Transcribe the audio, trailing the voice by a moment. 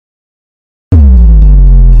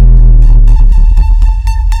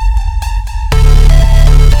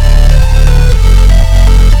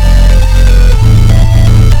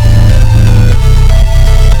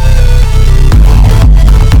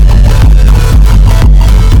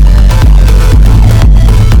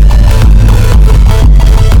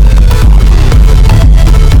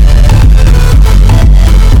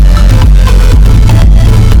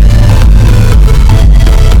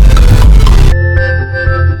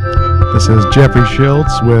This is Jeffrey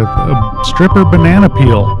Schultz with a Stripper Banana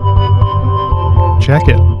Peel. Check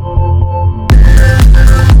it.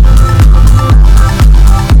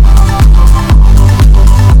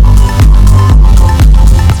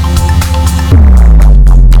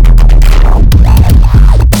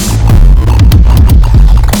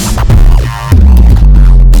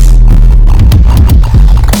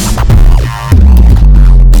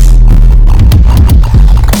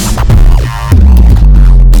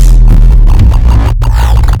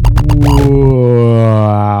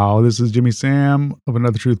 This is Jimmy Sam of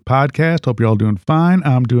Another Truth Podcast. Hope you're all doing fine.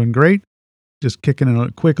 I'm doing great. Just kicking in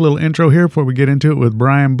a quick little intro here before we get into it with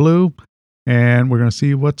Brian Blue. And we're going to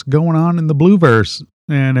see what's going on in the Blueverse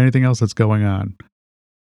and anything else that's going on.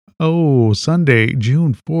 Oh, Sunday,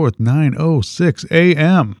 June 4th, 9:06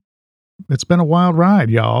 a.m. It's been a wild ride,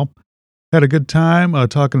 y'all. Had a good time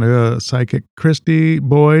talking to Psychic Christy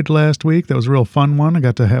Boyd last week. That was a real fun one. I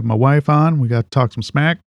got to have my wife on. We got to talk some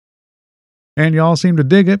smack. And y'all seem to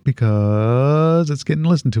dig it because it's getting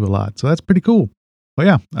listened to a lot. So that's pretty cool. But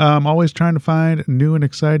yeah, I'm always trying to find new and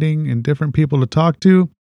exciting and different people to talk to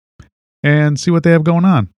and see what they have going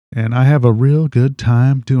on. And I have a real good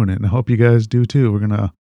time doing it. And I hope you guys do too. We're going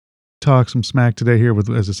to talk some smack today here with,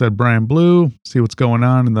 as I said, Brian Blue, see what's going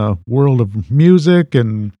on in the world of music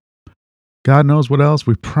and God knows what else.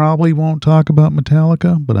 We probably won't talk about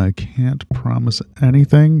Metallica, but I can't promise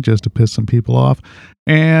anything just to piss some people off.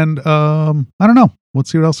 And I don't know. Let's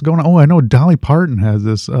see what else is going on. Oh, I know Dolly Parton has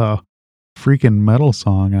this freaking metal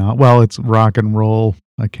song out. Well, it's rock and roll.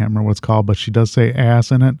 I can't remember what it's called, but she does say ass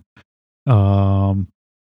in it. And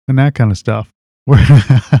that kind of stuff. What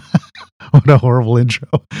a horrible intro.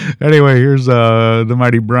 Anyway, here's the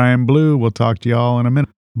mighty Brian Blue. We'll talk to y'all in a minute.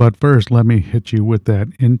 But first, let me hit you with that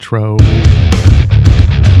intro.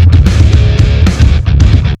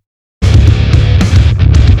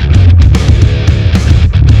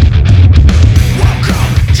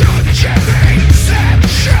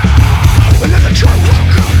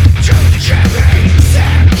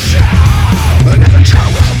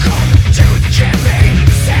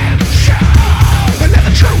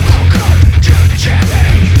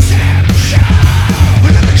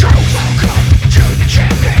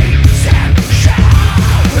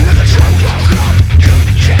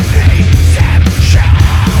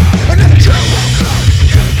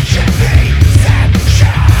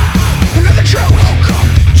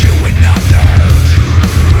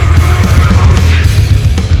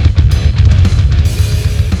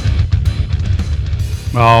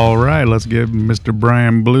 All right, let's get Mr.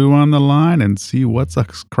 Brian Blue on the line and see what's a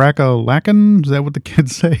crack-a-lackin'. Is that what the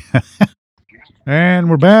kids say? And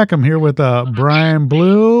we're back. I'm here with Brian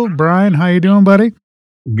Blue. Brian, how you doing, buddy?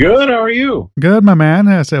 Good. How are you? Good, my man.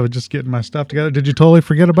 I said I was just getting my stuff together. Did you totally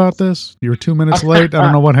forget about this? You were 2 minutes late. I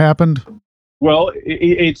don't know what happened. Well,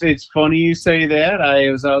 it's funny you say that.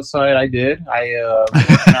 I was outside. I did. I was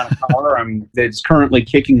working on a car. It's currently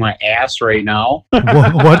kicking my ass right now.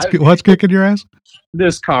 What's kicking your ass?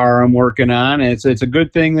 This car I'm working on. It's a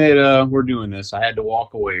good thing that we're doing this. I had to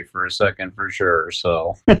walk away for a second for sure.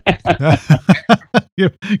 So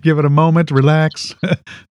give it a moment, relax.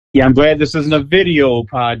 Yeah, I'm glad this isn't a video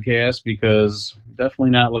podcast because I'm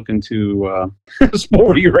definitely not looking too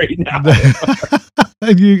sporty right now.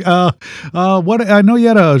 What? I know you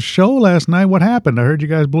had a show last night. What happened? I heard you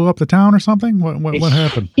guys blew up the town or something. What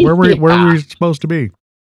happened? Where were you supposed to be?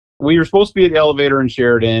 We were supposed to be at the elevator in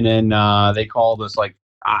Sheridan, and they called us like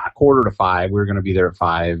 4:45. We were going to be there at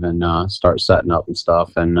 5 and start setting up and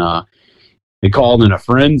stuff. And they called in a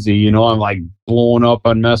frenzy. You know, I'm like blowing up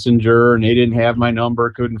on Messenger, and they didn't have my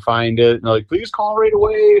number, couldn't find it. And they're like, please call right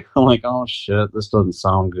away. I'm like, oh shit, this doesn't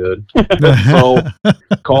sound good. So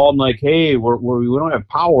called and like, hey, we don't have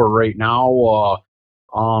power right now.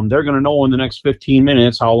 They're going to know in the next 15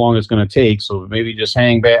 minutes how long it's going to take. So maybe just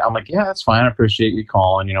hang back. I'm like, yeah, that's fine. I appreciate you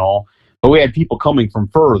calling, you know. But we had people coming from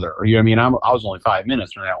further. You know what I mean? I was only 5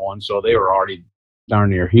 minutes from that one. So they were already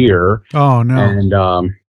darn near here. Oh, no.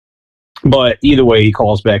 And, but either way, he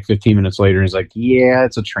calls back 15 minutes later. And he's like, yeah,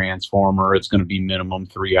 it's a transformer. It's going to be minimum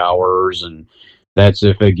 3 hours. And that's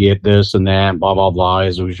if they get this and that, blah, blah,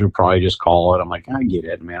 blah. So we should probably just call it. I'm like, I get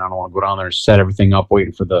it, man. I don't want to go down there and set everything up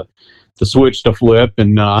waiting for the switch to flip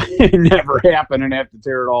and it never happen and have to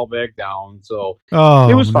tear it all back down. So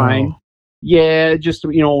it was fine. Yeah, just,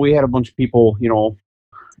 you know, we had a bunch of people, you know,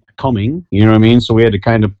 coming, you know what I mean? So we had to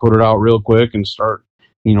kind of put it out real quick and start,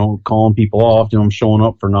 you know, calling people off, you know, I'm showing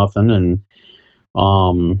up for nothing.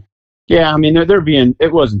 And Yeah, I mean,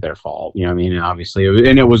 it wasn't their fault. You know, I mean, obviously,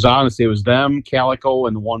 it was honestly, it was them, Calico,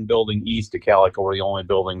 and the one building east of Calico were the only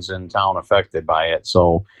buildings in town affected by it.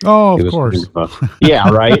 So Oh, it of was, course. yeah,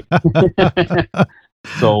 right.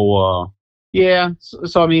 So, yeah.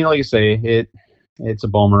 So, I mean, like I say, it's a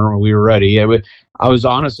bummer. We were ready. I was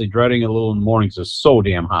honestly dreading it a little in the mornings. It was so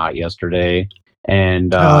damn hot yesterday,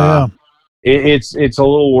 and Oh yeah. it's a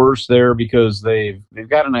little worse there because they've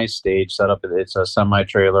got a nice stage set up. It's a semi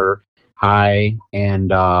trailer high,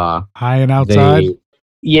 and High and outside. they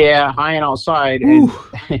yeah, high and outside. Ooh.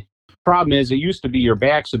 And problem is, it used to be your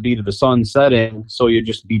backs would be to the sun setting, so you'd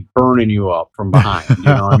just be burning you up from behind. You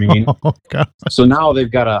know what I mean? Oh, God. So now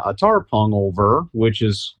they've got a tarp hung over, which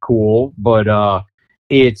is cool, but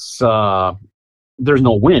it's there's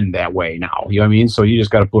no wind that way now. You know what I mean? So you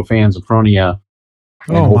just got to put fans in front of you and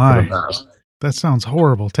Oh hope for the my. best. That sounds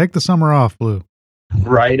horrible. Take the summer off, Blue.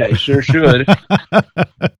 Right, I sure should.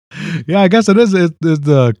 Yeah, I guess it is. Is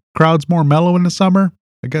the crowd's more mellow in the summer?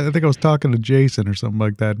 I think I was talking to Jason or something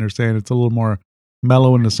like that, and they're saying it's a little more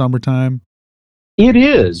mellow in the summertime. It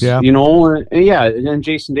is, Yeah. you know, yeah. And then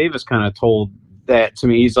Jason Davis kind of told that to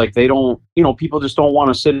me. He's like, they don't, you know, people just don't want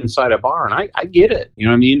to sit inside a bar. And I get it. You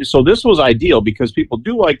know what I mean? So this was ideal because people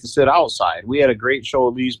do like to sit outside. We had a great show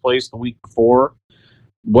at Lee's Place the week before.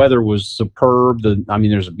 Weather was superb. I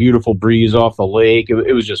mean, there's a beautiful breeze off the lake.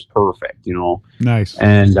 It was just perfect, you know. Nice.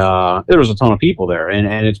 And there was a ton of people there. And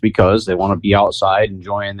it's because they want to be outside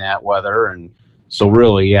enjoying that weather. And so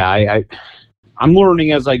really, yeah, I'm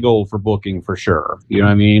learning as I go for booking for sure. You know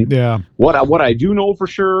what I mean? Yeah. What I do know for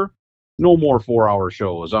sure, no more 4-hour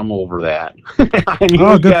shows. I'm over that. I mean,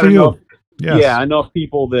 Oh, good for enough, you. Yes. Yeah, enough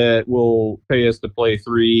people that will pay us to play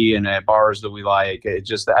 3 and at bars that we like. It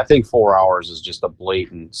just, I think 4 hours is just a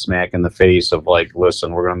blatant smack in the face of like,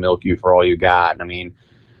 listen, we're gonna milk you for all you got. And I mean,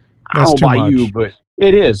 I That's don't too know about much. you, but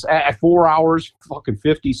it is at 4 hours, fucking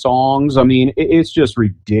 50 songs. I mean, it's just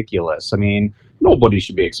ridiculous. I mean, nobody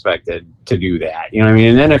should be expected to do that. You know what I mean?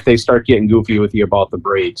 And then if they start getting goofy with you about the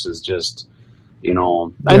breaks, is just, you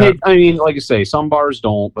know, and Yeah. I mean, like I say, some bars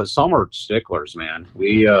don't, but some are sticklers, man.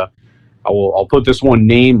 I'll put this one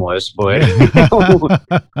nameless, but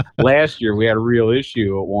last year we had a real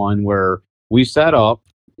issue at one where we set up.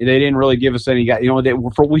 They didn't really give us any guy. You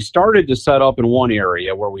know, we started to set up in one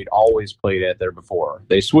area where we'd always played at there before.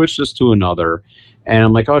 They switched us to another, and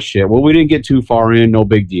I'm like, oh shit. Well, we didn't get too far in, no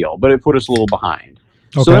big deal, but it put us a little behind.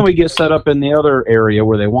 Okay. So then we get set up in the other area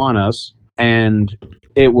where they want us, and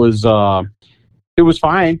it was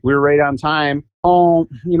fine. We were right on time. Oh,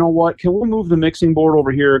 you know what? Can we move the mixing board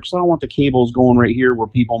over here? Because I don't want the cables going right here where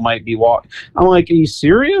people might be walking. I'm like, are you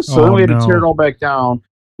serious? So then we had to tear it all back down.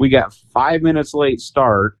 We got 5 minutes late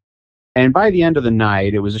start. And by the end of the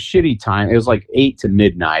night, it was a shitty time. It was like 8 to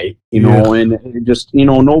midnight, you know, and it just, you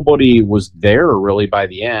know, nobody was there really by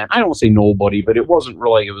the end. I don't say nobody, but it wasn't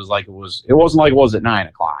really, it wasn't like it was at 9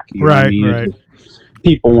 o'clock. You know what I mean? Right.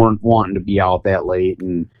 People weren't wanting to be out that late.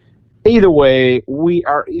 And either way,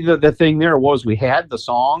 the thing there was we had the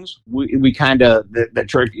songs. We kind of, the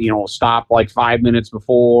trick, you know, stopped like 5 minutes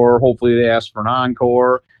before. Hopefully they asked for an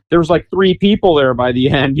encore. There was like 3 people there by the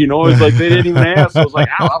end, you know. It was like they didn't even ask. So it was like,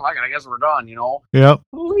 oh, I guess we're done, you know. Yep.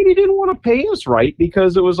 The lady didn't want to pay us right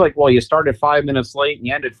because it was like, well, you started 5 minutes late and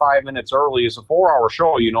you ended 5 minutes early. It's a 4-hour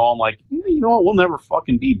show, you know. I'm like, you know what? We'll never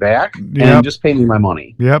fucking be back, and just pay me my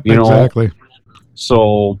money. Yep. You know? Exactly.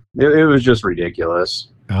 So it was just ridiculous.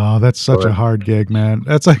 Oh, that's such a hard gig, man.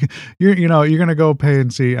 That's like you're gonna go pay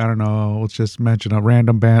and see. I don't know. Let's just mention a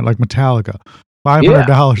random band like Metallica. $500.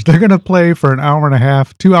 Yeah. They're gonna play for an hour and a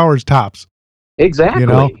half, 2 hours tops. Exactly. You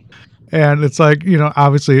know, and it's like, you know,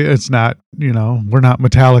 obviously it's not, you know, we're not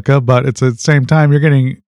Metallica, but it's at the same time you're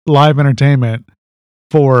getting live entertainment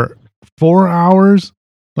for 4 hours.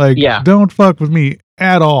 Like, don't fuck with me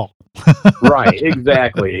at all. Right.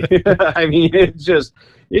 Exactly. I mean, it's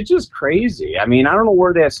just crazy. I mean, I don't know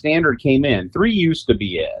where that standard came in. 3 used to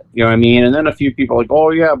be it. You know what I mean? And then a few people are like, oh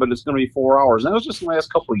yeah, but it's going to be 4 hours. And that was just the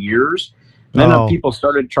last couple of years. And then people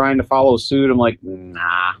started trying to follow suit. I'm like,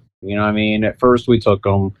 nah. You know what I mean? At first we took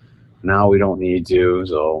them. Now we don't need to.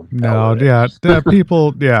 So no,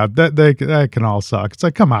 people, that can all suck. It's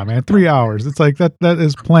like, come on, man, 3 hours. It's like that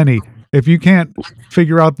is plenty. If you can't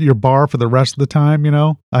figure out your bar for the rest of the time, you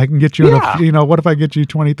know, I can get you you know, what if I get you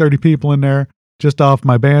 20, 30 people in there just off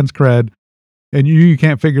my band's cred and you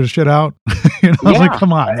can't figure the shit out? You know, I was like,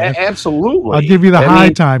 come on, man. Absolutely. I'll give you the high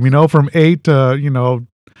time, you know, from 8 to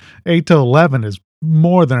 11 is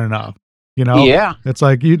more than enough. You know, it's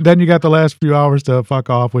like then you got the last few hours to fuck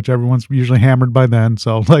off, which everyone's usually hammered by then.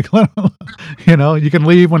 So like, you know, you can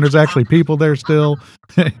leave when there's actually people there still.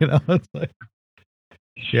 You know, it's like,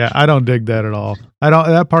 Yeah, I don't dig that at all.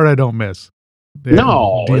 That part I don't miss.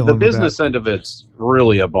 No, the Dealing with that. business end of it's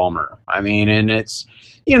really a bummer. I mean, and it's,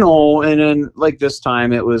 and then like this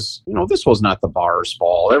time it was, this was not the bar's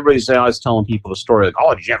fault. Everybody's always telling people the story like,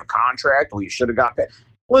 oh, did you have a contract? Well, you should have got paid.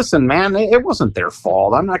 Listen, man, it wasn't their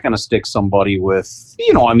fault. I'm not going to stick somebody with,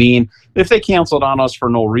 I mean, if they canceled on us for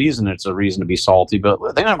no reason, it's a reason to be salty, but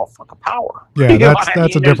they don't have a fucking power. Yeah,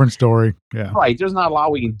 that's a different story. Yeah. Right. There's not a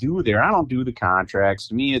lot we can do there. I don't do the contracts.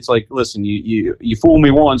 To me, it's like, listen, you fool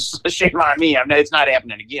me once, shame on me. It's not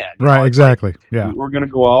happening again. Right. Exactly. Like, yeah. We're going to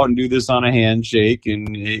go out and do this on a handshake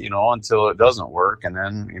and, until it doesn't work. And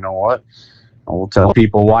then, you know what? We'll tell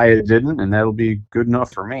people why it didn't, and that'll be good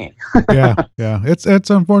enough for me. Yeah. It's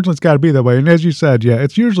unfortunately it's got to be that way. And as you said, yeah,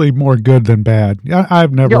 it's usually more good than bad. I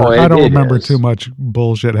don't remember too much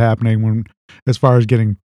bullshit happening as far as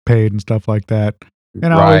getting paid and stuff like that.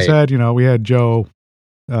 And I always had, we had Joe,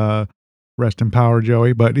 rest in power,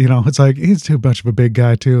 Joey. But it's like he's too much of a big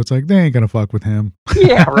guy too. It's like they ain't gonna fuck with him.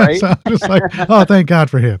 Yeah, right. So I'm just like, oh, thank God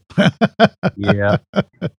for him. Yeah,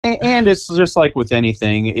 and it's just like with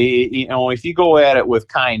anything, if you go at it with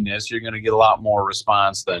kindness, you're going to get a lot more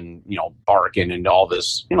response than barking and all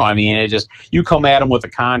this. I mean, it just you come at them with a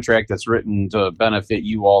contract that's written to benefit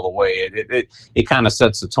you all the way. It kind of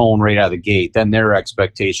sets the tone right out of the gate. Then their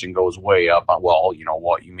expectation goes way up. Well, you know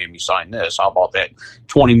what? You made me sign this. How about that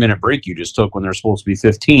 20-minute break you just took when they're supposed to be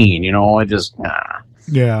 15? I just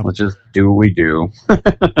yeah. Let's just do what we do.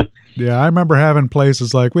 Yeah, I remember having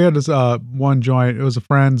places like we had this one joint. It was a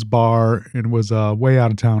friend's bar and it was way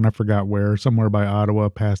out of town. I forgot where, somewhere by Ottawa,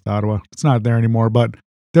 past Ottawa. It's not there anymore, but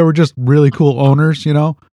there were just really cool owners,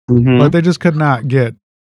 Mm-hmm. but they just could not get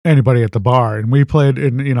anybody at the bar. And we played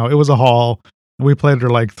in, it was a hall and we played there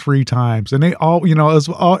like 3 times. And they all, it was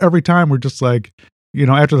every time we're just like,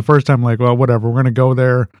 after the first time, like, well, whatever, we're going to go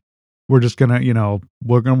there. We're just gonna,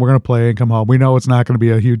 we're gonna play and come home. We know it's not gonna be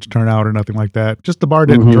a huge turnout or nothing like that. Just the bar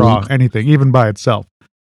didn't draw anything, even by itself.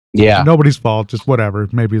 Yeah, nobody's fault. Just whatever.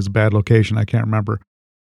 Maybe it's a bad location. I can't remember.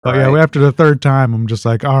 But yeah, after the 3rd time, I'm just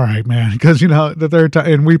like, all right, man, because the 3rd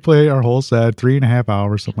time, and we play our whole set, 3.5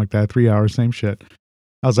 hours, something like that, 3 hours, same shit.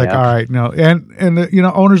 I was like, all right, and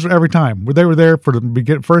the owners every time they were there for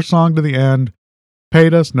the first song to the end,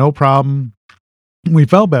 paid us, no problem. We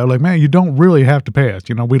felt bad, like, man, you don't really have to pay us.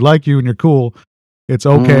 We like you and you're cool. It's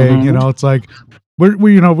okay. It's like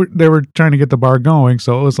they were trying to get the bar going,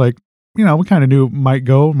 so it was like, we kind of knew it might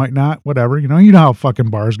go, might not, whatever. You know how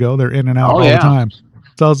fucking bars go; they're in and out all the time.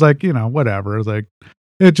 So I was like, whatever. It was like,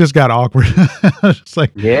 it just got awkward. It's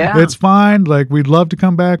like, it's fine. Like, we'd love to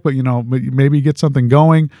come back, but maybe get something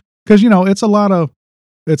going because it's a lot of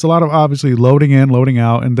obviously loading in, loading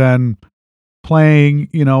out, and then playing,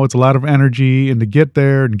 it's a lot of energy, and to get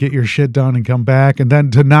there and get your shit done and come back, and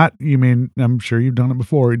then to not, I'm sure you've done it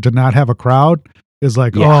before, to not have a crowd is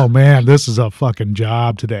like, oh man, this is a fucking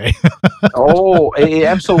job today. Oh,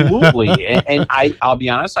 absolutely. And I'll be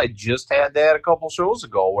honest, I just had that a couple shows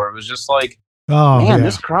ago where it was just like,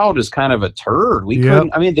 this crowd is kind of a turd. We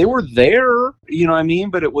couldn't, they were there,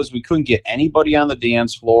 but we couldn't get anybody on the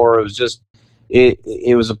dance floor. It was just,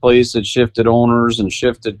 it was a place that shifted owners and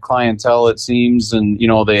shifted clientele, it seems. And,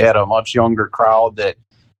 they had a much younger crowd that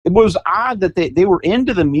it was odd that they were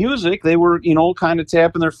into the music. They were, kind of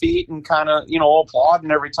tapping their feet and kind of,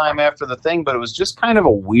 applauding every time after the thing. But it was just kind of a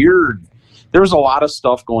weird, there was a lot of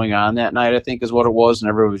stuff going on that night, I think is what it was. And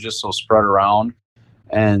everybody was just so spread around.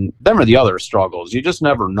 And them are the other struggles. You just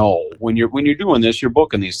never know when you're doing this. You're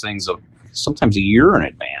booking these things sometimes a year in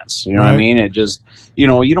advance. You know what I mean? It just you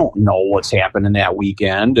don't know what's happening that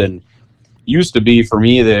weekend. And used to be for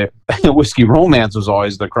me that Whiskey Romance was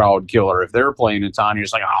always the crowd killer. If they're playing in town, you're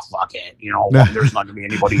just like, oh fuck it, there's not gonna be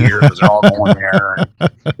anybody here because they're all going there. And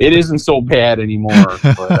it isn't so bad anymore.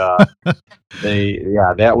 But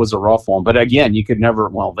that was a rough one. But again, you could never.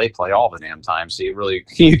 Well, they play all the damn time, so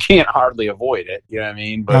you can't hardly avoid it. You know what I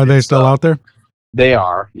mean? But are they still out there? They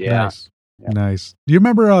are. Yeah. Nice. Do you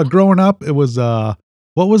remember growing up? It was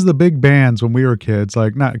what was the big bands when we were kids?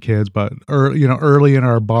 Like not kids, but early in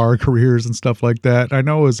our bar careers and stuff like that. I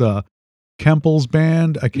know it was Kempel's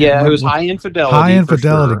band. It was High Infidelity. High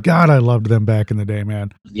Infidelity. Sure. God, I loved them back in the day,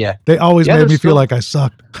 man. Yeah. They always made me feel like I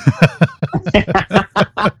sucked.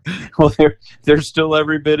 Well, they're still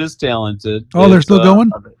every bit as talented. Oh, they're still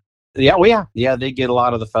going? Yeah, well, yeah. They get a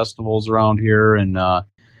lot of the festivals around here, and I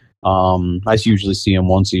usually see them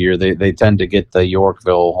once a year. They tend to get the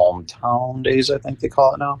Yorkville hometown days, I think they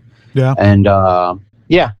call it now. Yeah. And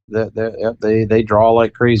they draw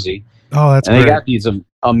like crazy. Oh, that's and great. They got these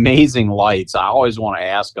amazing lights. I always want to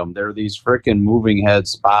ask them. They're these freaking moving head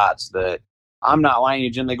spots that I'm not lying to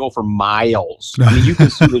you, Jim. They go for miles. I mean, you can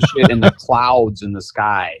see the shit in the clouds in the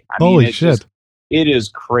sky. I mean, Holy it's shit. just, it is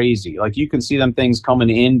crazy. Like, you can see them things coming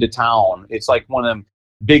into town. It's like one of them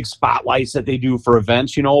big spotlights that they do for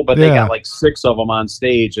events, you know, but they Yeah. got like 6 of them on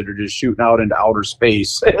stage that are just shooting out into outer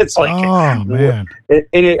space. It's like, Oh, man.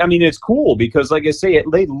 I mean, it's cool because, like I say,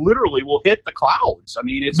 they literally will hit the clouds. I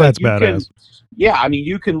mean, it's That's like you can, badass. yeah, I mean,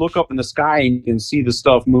 you can look up in the sky and you can see the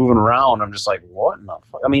stuff moving around. I'm just like, what in the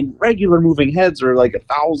fuck? I mean, regular moving heads are like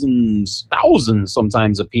thousands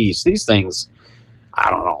sometimes a piece. These things,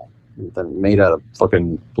 I don't know, they're made out of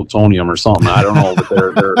fucking plutonium or something. I don't know,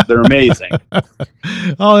 but they're amazing.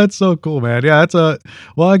 Oh, that's so cool, man. Yeah,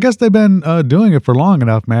 well, I guess they've been doing it for long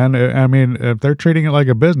enough, man. I mean, if they're treating it like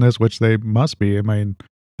a business, which they must be, I mean,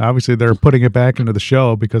 obviously they're putting it back into the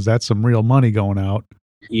show because that's some real money going out.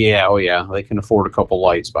 Yeah, oh yeah, they can afford a couple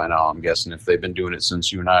lights by now. I'm guessing if they've been doing it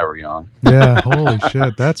since you and I were young. Yeah, holy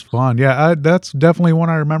shit, that's fun. Yeah, that's definitely one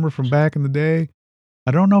I remember from back in the day.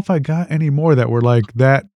 I don't know if I got any more that were like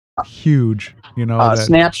that huge, that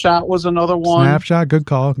Snapshot was another one. Snapshot, good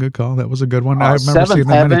call, good call. That was a good one. I remember seeing Seventh them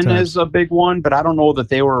many Heaven times. is a big one, but I don't know that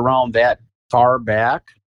they were around that far back.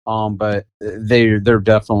 But they're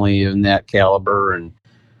definitely in that caliber and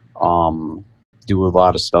do a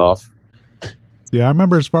lot of stuff. Yeah, I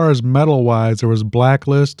remember as far as metal wise, there was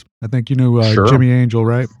Blacklist. I think you knew Sure. Jimmy Angel,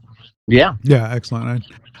 right? Yeah. Yeah, excellent.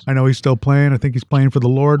 I know he's still playing. I think he's playing for the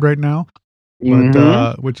Lord right now, but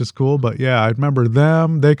Mhm. which is cool. But yeah, I remember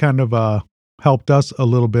them. They kind of helped us a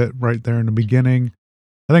little bit right there in the beginning.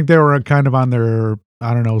 I think they were kind of on their,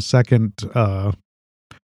 I don't know, second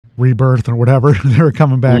rebirth or whatever. They were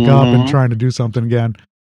coming back up and trying to do something again,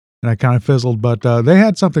 and I kind of fizzled. But they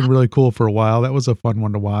had something really cool for a while. That was a fun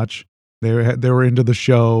one to watch. They were into the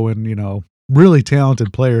show and really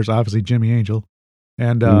talented players. Obviously, Jimmy Angel,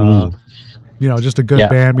 and just a good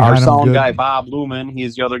band Our behind them. sound Good guy Bob Lumen,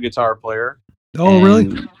 he's the other guitar player. Oh,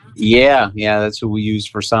 really? Yeah, that's who we use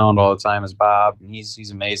for sound all the time is Bob.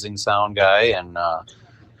 He's amazing sound guy and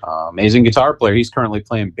amazing guitar player. He's currently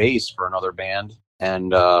playing bass for another band,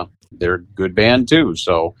 and they're a good band too.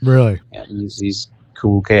 So really, yeah, he's a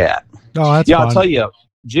cool cat. Oh, that's yeah, fun. I'll tell you,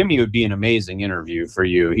 Jimmy would be an amazing interview for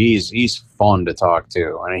you. He's fun to talk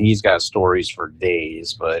to. I mean, he's got stories for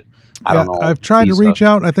days, but I don't know. I've tried to reach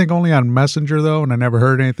out, I think only on Messenger though, and I never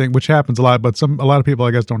heard anything, which happens a lot, but a lot of people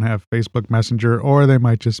I guess don't have Facebook Messenger, or they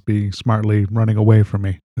might just be smartly running away from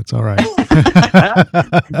me. That's all right.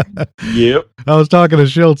 Yep. I was talking to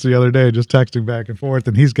Schultz the other day, just texting back and forth,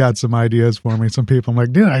 and he's got some ideas for me. Some people, I'm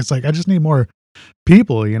like, dude, I just need more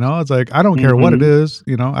people, It's like, I don't care what it is,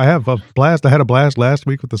 I have a blast. I had a blast last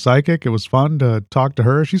week with the psychic. It was fun to talk to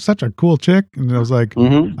her. She's such a cool chick. And I was like,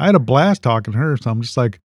 I had a blast talking to her. So I'm just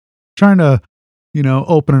like trying to,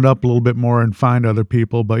 open it up a little bit more and find other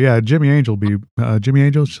people. But yeah, Jimmy Angel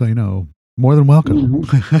so more than welcome.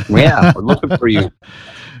 Yeah, we're looking for you.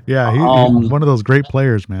 Yeah, he's one of those great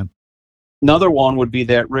players, man. Another one would be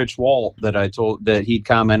that Rich Walt that I told that he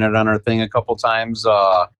commented on our thing a couple times.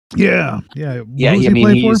 Yeah.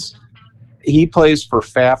 He plays for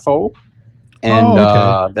Fafo,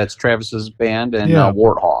 and that's Travis's band, and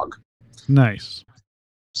Warthog. Nice.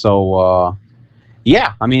 So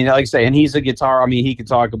yeah, I mean, like I say, and he's a guitar. I mean, he can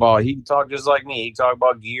talk just like me. He can talk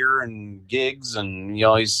about gear and gigs, and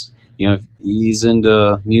he's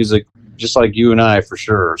into music just like you and I for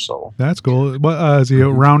sure. So that's cool. Well, is he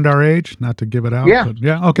around our age? Not to give it out. Yeah. But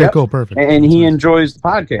yeah. Okay. Cool. Perfect. And he enjoys the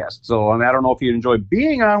podcast. So I mean, I don't know if he'd enjoy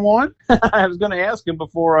being on one. I was going to ask him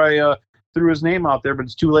before I threw his name out there, but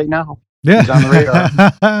it's too late now. Yeah. He's on the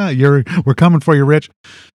radar. We're coming for you, Rich.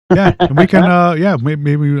 Yeah, and we can.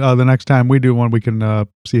 Maybe the next time we do one, we can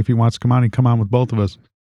see if he wants to come on. He come on with both of us.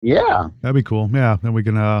 Yeah, that'd be cool. Yeah, then we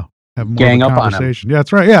can have more gang of a conversation. Yeah,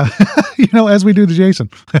 that's right. Yeah, as we do to Jason.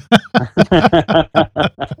 I'm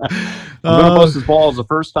gonna bust his balls. The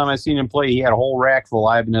first time I seen him play, he had a whole rack full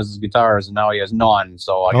of Ibanez's guitars, and now he has none.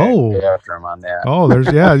 So I gotta go after him on that. Oh,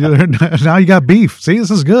 now you got beef. See,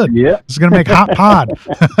 this is good. Yeah, this is gonna make hot pod.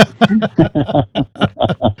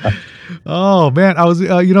 Oh man, I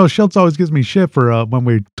was Schultz always gives me shit for when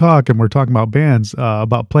we talk and we're talking about bands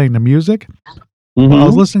about playing the music. Well, I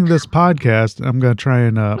was listening to this podcast. I'm going to try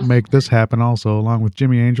and make this happen also, along with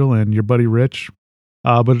Jimmy Angel and your buddy Rich.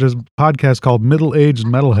 But there's a podcast called Middle Aged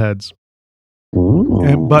Metalheads.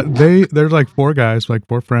 But there's like 4 guys, like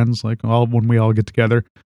 4 friends, like when we all get together.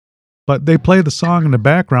 But they play the song in the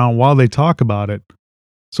background while they talk about it.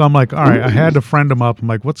 So I'm like, all right, I had to friend them up. I'm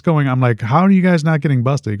like, what's going on? I'm like, how are you guys not getting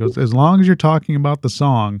busted? He goes, as long as you're talking about the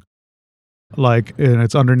song, like, and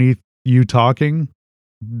it's underneath you talking,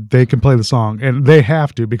 they can play the song, and they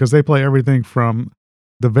have to because they play everything from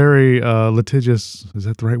the very litigious, is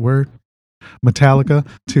that the right word? Metallica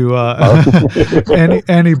to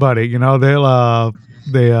anybody,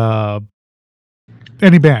 they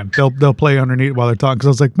any band they'll play underneath while they're talking. Because I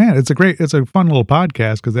was like, man, it's a fun little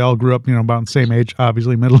podcast because they all grew up, about the same age,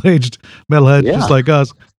 obviously middle-aged metalheads just like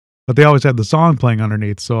us, but they always had the song playing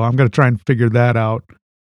underneath. So I'm gonna try and figure that out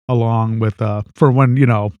along with for when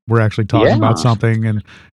we're actually talking about something, and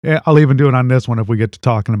I'll even do it on this one if we get to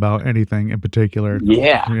talking about anything in particular.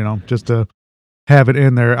 Just to have it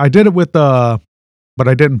in there. I did it with but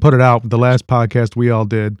I didn't put it out. The last podcast we all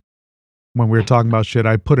did when we were talking about shit,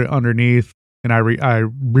 I put it underneath and I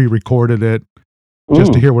re-recorded it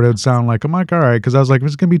just to hear what it would sound like. I'm like, all right, because I was like,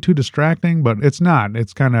 it's gonna be too distracting, but it's not.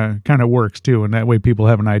 It's kind of works too, and that way people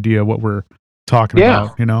have an idea what we're talking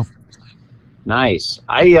about. Nice.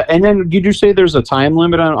 And then did you say there's a time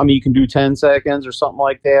limit on? I mean, you can do 10 seconds or something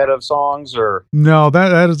like that of songs, or no?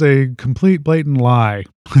 That is a complete blatant lie.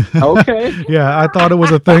 Okay. Yeah, I thought it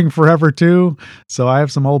was a thing forever too. So I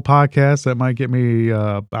have some old podcasts that might get me.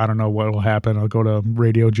 I don't know what will happen. I'll go to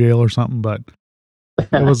radio jail or something. But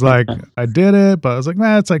it was like I did it, but I was like,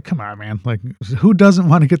 nah. It's like, come on, man. Like, who doesn't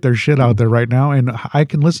want to get their shit out there right now? And I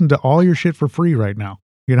can listen to all your shit for free right now.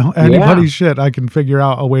 Anybody's shit, I can figure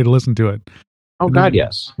out a way to listen to it. Oh God,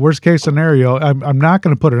 yes. Worst case scenario, I'm not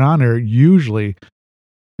going to put it on there usually,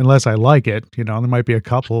 unless I like it. There might be a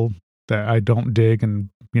couple that I don't dig, and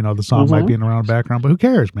the song might be in the around background. But who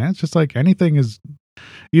cares, man? It's just like anything is.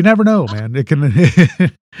 You never know, man. It can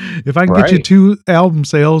if I can get you 2 album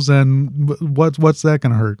sales, then what's that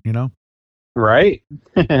going to hurt? Right.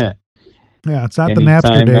 Yeah, it's not the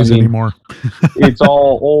Napster days anymore. It's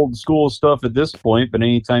all old school stuff at this point. But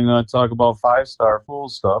anytime you want to talk about 5-star full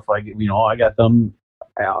stuff, I got them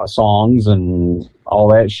songs and all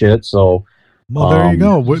that shit. So, well, there you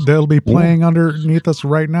go. They'll be playing underneath us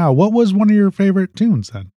right now. What was one of your favorite tunes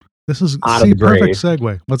then? This is perfect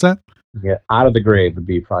segue. What's that? Yeah, Out of the Grave would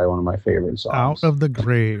be probably one of my favorite songs. Out of the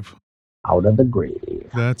Grave. Out of the Grave.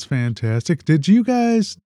 That's fantastic. Did you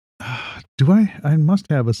guys? I must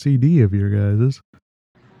have a CD of your guys's.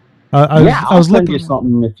 I'll send you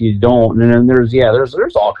something if you don't. And then there's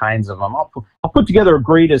all kinds of them. I'll put together a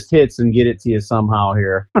greatest hits and get it to you somehow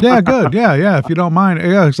here. Yeah, good. Yeah. If you don't mind,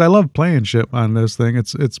 because I love playing shit on this thing.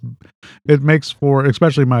 It makes for,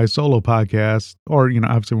 especially my solo podcast, or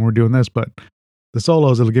obviously when we're doing this, but the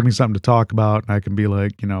solos, it'll give me something to talk about, and I can be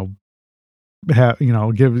like,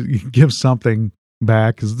 give something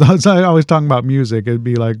back, because I always talking about music. It'd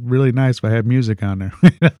be like really nice if I had music on there.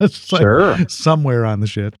 It's sure, like somewhere on the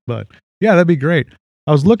shit. But yeah, that'd be great.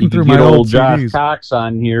 I was looking through my old Josh CDs. Cox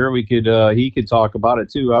on here. We could he could talk about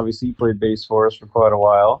it too. Obviously, he played bass for us for quite a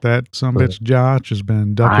while. That bitch Josh has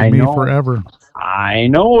been ducking me forever. I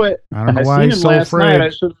know it. I don't know why he's so afraid. Night. I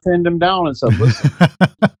should have pinned him down and said, "Listen."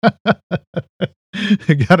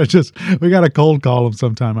 We gotta cold call him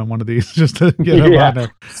sometime on one of these just to get him on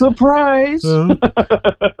there. Surprise!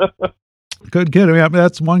 Good kid. I mean,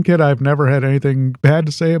 that's one kid I've never had anything bad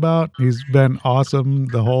to say about. He's been awesome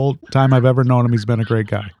the whole time I've ever known him. He's been a great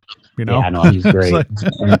guy. Yeah, no, he's great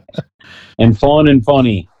and fun and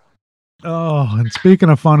funny. Oh, and speaking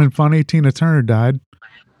of fun and funny, Tina Turner died.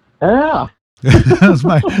 Yeah.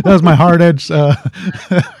 that was my hard edge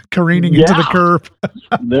careening into the curb.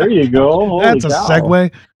 There you go. Holy That's cow. a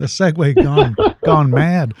segue. The segue gone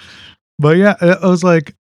mad. But yeah, it was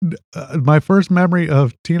like my first memory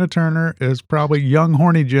of Tina Turner is probably Young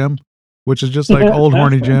Horny Jim, which is just like old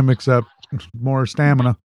Horny Jim except more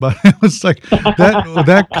stamina. But it was like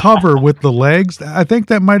that cover with the legs. I think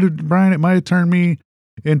that might have turned me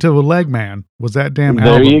into a leg man. Was that damn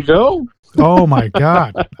album? There you go. Oh my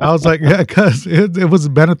God. I was like, yeah, because it was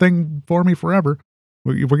been a thing for me forever.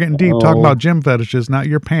 We're getting deep talking about gym fetishes, not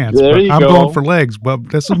your pants. There you I'm go. going for legs, but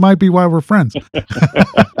this might be why we're friends.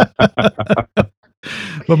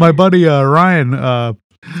 But my buddy Ryan,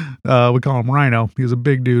 we call him Rhino. He was a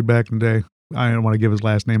big dude back in the day. I don't want to give his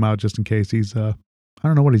last name out just in case he's, I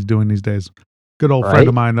don't know what he's doing these days. Good old friend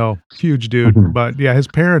of mine though, huge dude. But yeah, his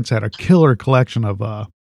parents had a killer collection of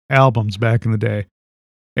albums back in the day.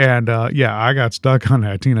 And I got stuck on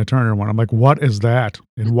that Tina Turner one. I'm like, what is that?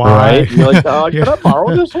 And why? Right? You're like, can I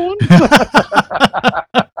borrow this one?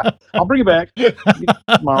 I'll bring it back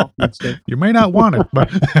tomorrow. Next day. You may not want it, but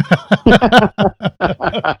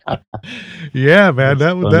yeah, man,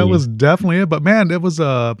 that was definitely it. But man, it was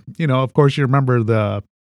of course you remember the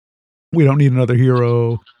 "We Don't Need Another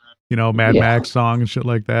Hero," Mad Max song and shit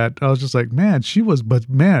like that. I was just like, man,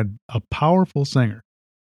 a powerful singer.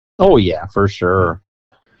 Oh yeah, for sure.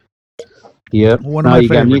 Yep. One of my you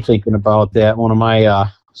got me favorites. thinking about that. One of my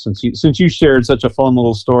since you shared such a fun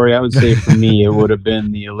little story, I would say for me it would have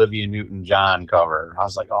been the Olivia Newton-John cover. I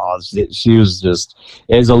was like, oh, she was just,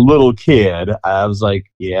 as a little kid, I was like,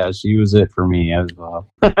 yeah, she was it for me as well.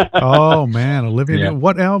 Oh man, Olivia Yeah. Newton.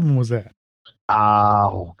 What album was that?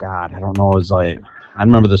 Oh God, I don't know. It was like, I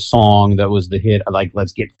remember the song that was the hit, like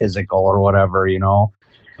 "Let's Get Physical" or whatever, you know.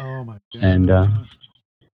 Oh my god. And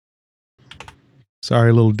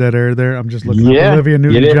sorry, a little dead air there. I'm just looking up yeah, Olivia get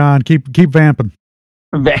it. Newton-John. Keep vamping.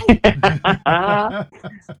 I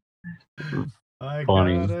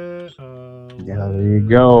Funny. Got it. Yeah, there you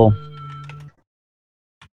go.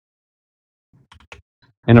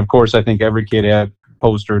 And of course, I think every kid had a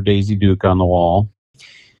poster of Daisy Duke on the wall.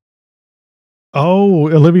 Oh,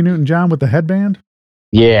 Olivia Newton-John with the headband?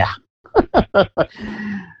 Yeah. I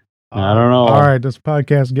don't know. All right, this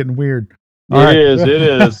podcast is getting weird. It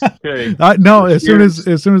is. Okay. No, as soon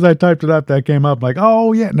as I typed it up, that came up. Like,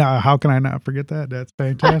 oh yeah, now how can I not forget that? That's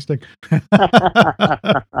fantastic.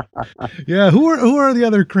 Yeah, who are the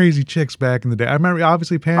other crazy chicks back in the day? I remember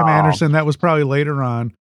obviously Pam Anderson. That was probably later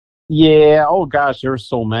on. Yeah. Oh gosh, there's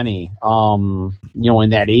so many. In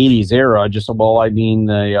that '80s era,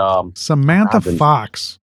 the Samantha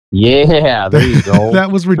Fox. Yeah, there you go.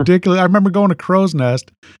 That was ridiculous. I remember going to Crow's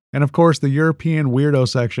Nest, and of course the European weirdo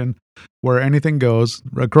section where anything goes.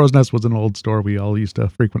 Crow's Nest was an old store we all used to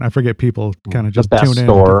frequent. I forget people kind of just tune in.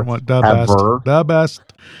 The best.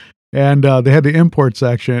 And they had the import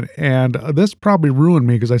section, and this probably ruined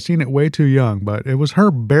me because I seen it way too young. But it was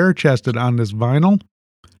her bare chested on this vinyl.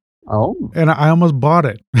 Oh. And I almost bought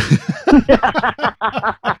it.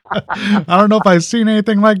 I don't know if I've seen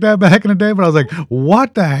anything like that back in the day, but I was like,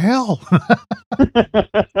 what the hell?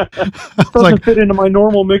 Doesn't fit into my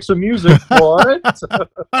normal mix of music. What?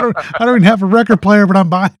 I don't even have a record player, but I'm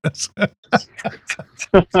buying this.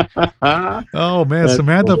 Oh man, that's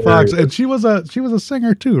Samantha Fox. And she was a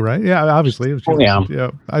singer too, right? Yeah, obviously.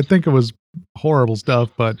 Yeah. I think it was horrible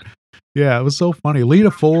stuff, but yeah, it was so funny.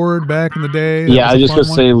 Lita Ford back in the day. Yeah, I just gonna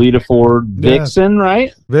say Lita Ford. Vixen,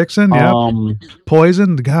 right? Vixen, yeah.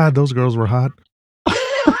 Poison. God, those girls were hot.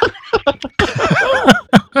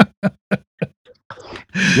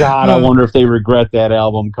 God, I wonder if they regret that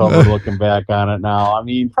album cover looking back on it now. I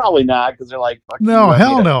mean, probably not, because they're like, no,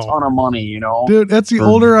 hell no. A ton of money, you know? Dude, that's the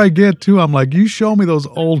older I get too. I'm like, you show me those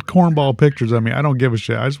old cornball pictures of me. I don't give a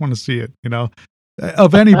shit. I just want to see it, you know?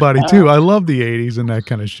 Of anybody too. I love the 80s and that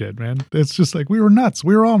kind of shit, man. It's just like we were nuts.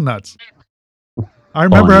 We were all nuts. I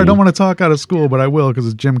remember, I don't want to talk out of school, but I will because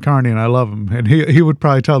it's Jim Carney and I love him. And he would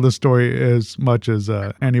probably tell this story as much as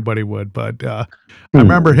anybody would. But I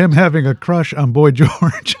remember him having a crush on Boy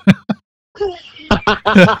George.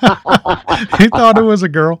 He thought it was a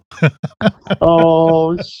girl.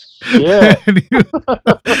 Oh, shit.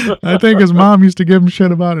 I think his mom used to give him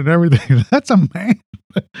shit about it and everything. That's a man.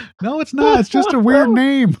 No, it's not. It's just a weird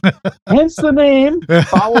name. Hence the name.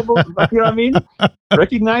 Follow the, you know what I mean?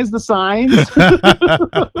 Recognize the signs.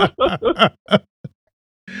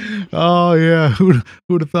 Oh, yeah. Who'd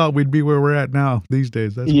have thought we'd be where we're at now these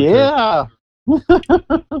days? That's yeah.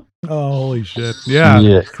 Oh, holy shit.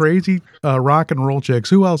 Yeah. Crazy rock and roll chicks.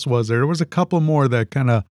 Who else was there? There was a couple more that kind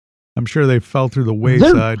of, I'm sure they fell through the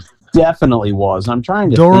wayside. Definitely was. I'm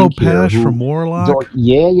trying to Doro think Pesh from Warlock.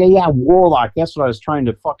 Yeah. Warlock. That's what I was trying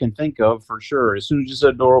to fucking think of for sure. As soon as you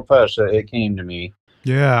said Doro Pesh, it came to me.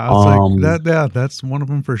 Yeah, I was like, that's one of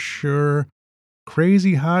them for sure.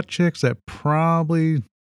 Crazy hot chicks that probably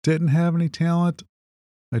didn't have any talent.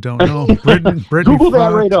 I don't know. Brittany Google Fox.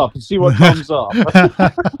 that right up and see what comes up.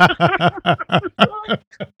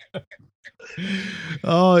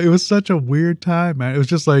 Oh, it was such a weird time, man. It was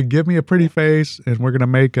just like, give me a pretty face and we're gonna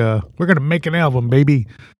make an album, baby.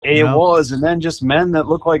 It was, and then just men that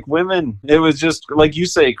look like women. It was just like you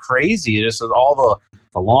say, crazy. Just all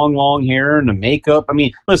the long hair and the makeup. I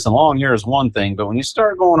mean, listen, long hair is one thing, but when you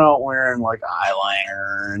start going out wearing like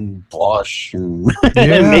eyeliner and blush and,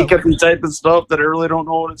 and makeup and type of stuff that I really don't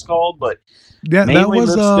know what it's called, but yeah, that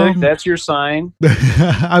was lipstick, that's your sign.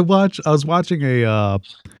 I was watching a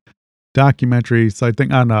documentary, so I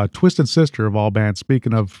think on Twisted Sister of all bands.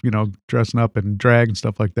 Speaking of, dressing up in drag and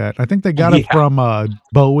stuff like that, I think they got it from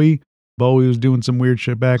Bowie. Bowie was doing some weird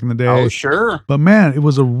shit back in the day. Oh, sure. But man, it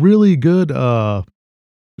was a really good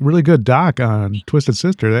doc on Twisted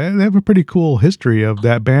Sister. They have a pretty cool history of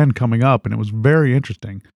that band coming up, and it was very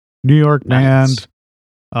interesting. New York band,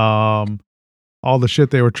 all the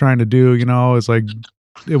shit they were trying to do. It's like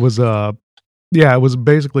it was it was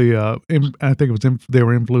basically I think it was they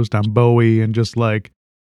were influenced on Bowie and just like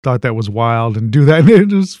thought that was wild and do that.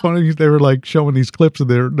 And it was funny. They were like showing these clips of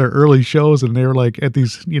their early shows, and they were like at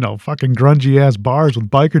these, fucking grungy ass bars with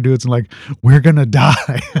biker dudes, and like, we're gonna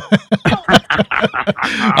die.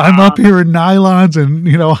 I'm up here in nylons and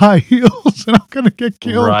high heels, and I'm gonna get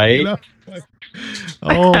killed. Right. Like,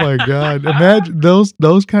 oh my God! Imagine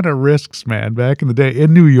those kind of risks, man. Back in the day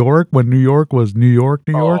in New York, when New York was New York.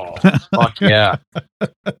 Oh, fuck yeah.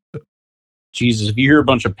 Jesus, if you hear a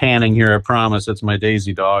bunch of panning here, I promise it's my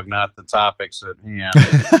Daisy dog, not the topics at hand.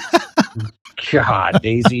 God,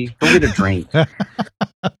 Daisy, go get a drink.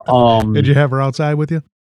 Did you have her outside with you?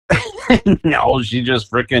 No, she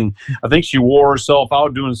just freaking, I think she wore herself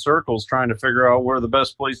out doing circles trying to figure out where the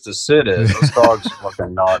best place to sit is. This dog's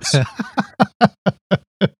fucking nuts.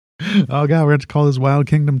 Oh, God, we have to call this Wild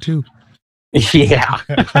Kingdom too. Yeah.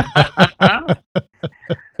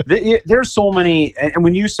 There's so many, and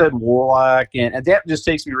when you said Warlock, and that just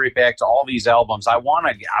takes me right back to all these albums. I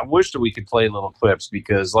wish that we could play little clips,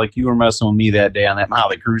 because like you were messing with me that day on that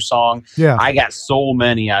Motley Crue song. Yeah, I got so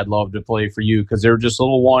many I'd love to play for you, because they're just a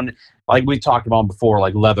little one, like we talked about before,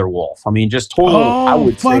 like Leather Wolf. I mean, just total. I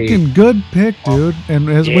would fucking say, good pick, dude. And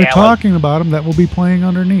as we're talking about them, that will be playing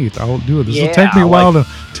underneath. I'll do it. This will take me a while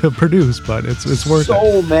to produce, but it's worth it.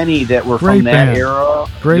 So many that were Great from that band. era.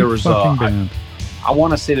 Great there was, fucking band. I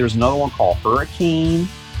want to say there's another one called Hurricane.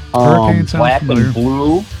 Hurricane sounds Black familiar. and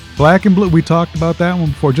Blue. Black and Blue. We talked about that one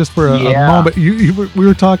before, just for a moment. We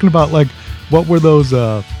were talking about like what were those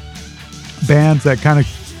bands that kind of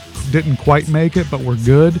didn't quite make it but were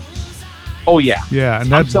good. Oh yeah, yeah,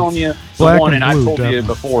 and I'm telling you, Black the one, and and Blue, I told definitely. you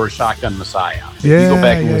before, Shotgun Messiah. If Yeah, you go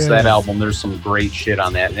back and yeah, listen to that yeah. album, there's some great shit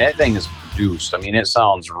on that, and that thing is produced. I mean, it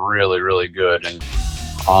sounds really, really good. And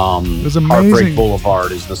it was amazing. Heartbreak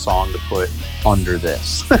Boulevard is the song to put under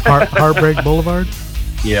this. Heartbreak Boulevard.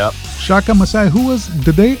 Yep. Shotgun Messiah.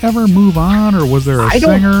 Did they ever move on, or was there a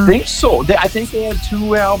singer? I don't think so. I think they had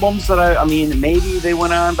 2 albums that I mean, maybe they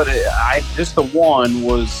went on, but just the one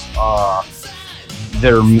was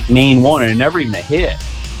their main one, and it never even a hit.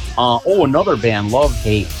 Another band, Love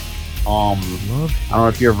Hate. I don't know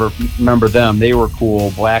if you ever remember them. They were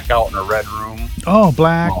cool. Blackout in a Red Room. Oh,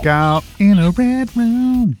 Blackout in a Red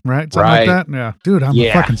Room. Right? Something like that? Yeah. Dude, I'm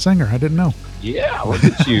a fucking singer. I didn't know. Yeah, look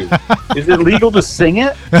at you. Is it legal to sing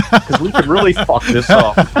it? Because we could really fuck this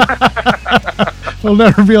up. We'll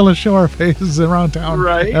never be able to show our faces around town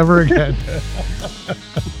ever again.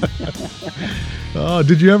 Oh,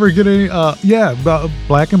 did you ever get any?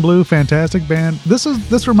 Black and Blue, fantastic band.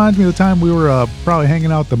 This reminds me of the time we were probably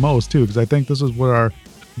hanging out the most too, because I think this is what our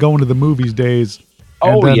going to the movies days.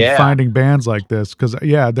 And then finding bands like this, because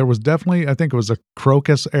there was definitely, I think it was a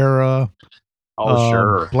Crocus era. Oh,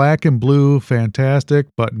 sure. Black and Blue, fantastic,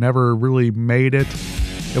 but never really made it.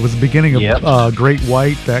 It was the beginning of Great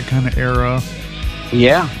White, that kind of era.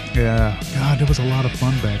 Yeah. Yeah. God, it was a lot of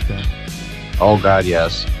fun back then. Oh, God,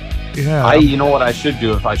 yes. Yeah. You know what I should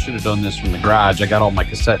do if I should have done this from the garage? I got all my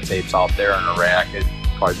cassette tapes out there in a rack. It'd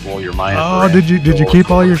probably blow your mind. Oh, did you keep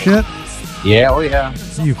all your shit? Yeah. Oh, yeah.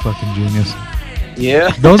 You fucking genius.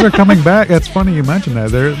 Yeah. Those are coming back. That's funny you mentioned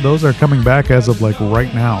that. Those are coming back as of like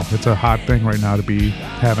right now. It's a hot thing right now to be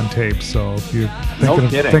having tapes. So if you're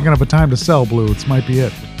thinking of a time to sell, Blue, this might be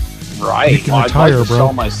it. Right. Well, I'd like to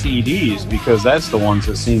sell my CDs, because that's the ones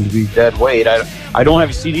that seem to be dead weight. I don't have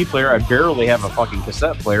a CD player. I barely have a fucking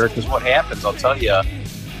cassette player, because what happens, I'll tell you,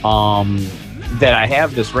 that I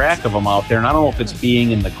have this rack of them out there, and I don't know if it's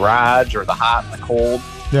being in the garage or the hot and the cold,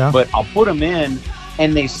 but I'll put them in,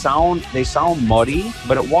 and they sound muddy,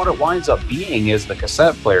 but what it winds up being is the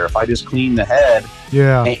cassette player. If I just clean the head,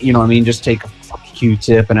 and, you know what I mean, just take a fucking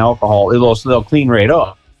Q-tip and alcohol, they'll clean right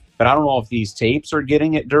up. But I don't know if these tapes are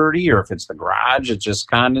getting it dirty, or if it's the garage, it's just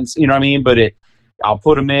condense, you know what I mean? But I'll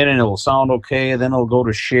put them in and it'll sound okay, then it'll go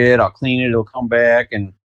to shit, I'll clean it, it'll come back,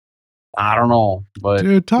 and I don't know. But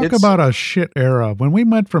dude, talk about a shit era. When we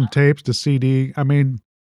went from tapes to CD, I mean,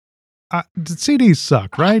 the CDs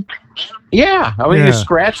suck, right? Yeah, I mean, you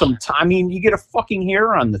scratch them. I mean, you get a fucking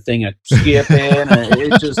hair on the thing and skip in, and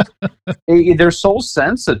it just they're so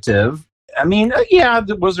sensitive. I mean,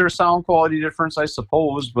 was there a sound quality difference? I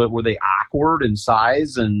suppose, but were they awkward in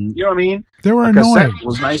size? And you know what I mean? They were annoying. It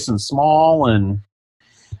was nice and small, and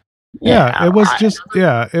it was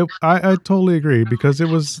I totally agree, because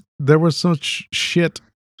there was such shit.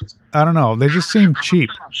 I don't know. They just seemed cheap.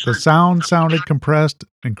 The sound sounded compressed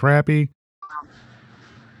and crappy.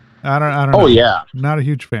 I don't know. Oh yeah, not a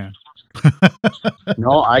huge fan.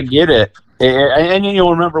 No, I get it. And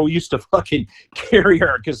you'll remember we used to fucking carry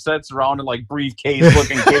our cassettes around in like briefcase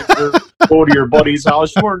looking cases. Go to your buddy's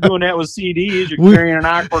house. You weren't doing that with CDs. You're carrying an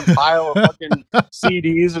awkward pile of fucking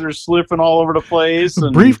CDs that are slipping all over the place.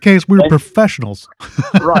 And briefcase, we were professionals.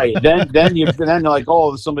 Right. Then they're like,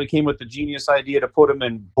 oh, somebody came with the genius idea to put them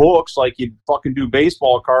in books like you'd fucking do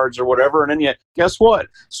baseball cards or whatever. And then you, guess what?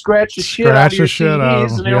 Scratch the shit out of your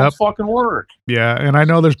CDs and they don't fucking work. Yeah. And I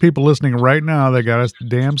know there's people listening right now that got a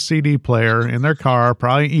damn CD player in their car,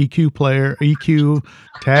 probably EQ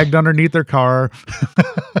tagged underneath their car.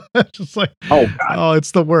 Just like, oh,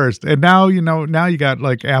 it's the worst. And now, now you got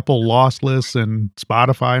like Apple lossless and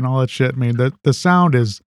Spotify and all that shit. I mean, the sound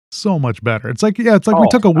is so much better. It's like, we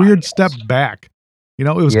took a weird step back. It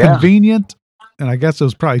was convenient, and I guess it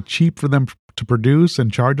was probably cheap for them to produce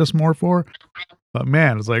and charge us more for. But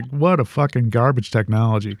man, it's like, what a fucking garbage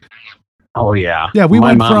technology. Oh yeah. Yeah,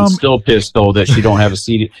 my mom's still pissed though that she don't have a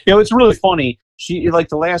CD. It's really funny. She, like,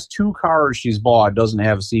 the last 2 cars she's bought doesn't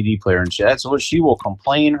have a CD player, and that's what she will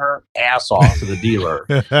complain her ass off to the dealer.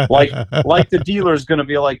 like the dealer's going to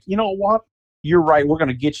be like, you know what? You're right. We're going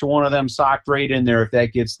to get you one of them socked right in there if that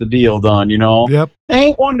gets the deal done, Yep. There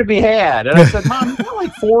ain't one to be had. And I said, Mom, you got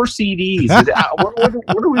like 4 CDs.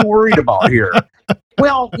 What are we worried about here?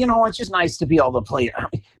 Well, it's just nice to be able to play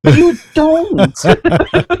it. But you don't.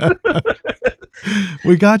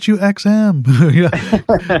 We got you XM.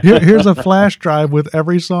 Here's a flash drive with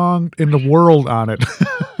every song in the world on it.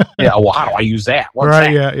 Yeah, well, how do I use that? What's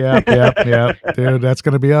right, that? yeah. Dude, that's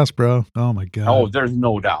going to be us, bro. Oh, my God. Oh, there's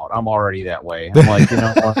no doubt. I'm already that way. I'm like,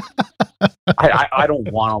 I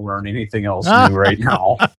don't want to learn anything else new right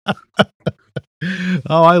now.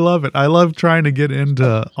 Oh, I love it. I love trying to get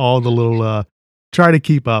into all the little... try to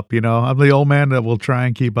keep up, I'm the old man that will try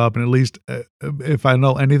and keep up, and at least if I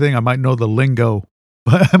know anything, I might know the lingo,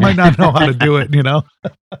 but I might not know how to do it.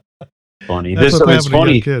 Funny. That's It's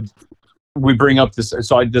funny. Kid. We bring up this.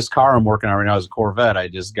 So this car I'm working on right now is a Corvette. I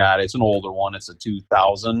just got it. It's an older one. It's a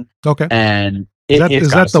 2000. Okay. And is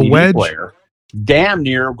that the CD wedge? Player. Damn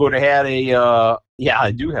near would have had a. Yeah,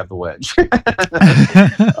 I do have the wedge.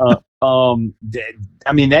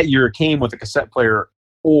 I mean, that year it came with a cassette player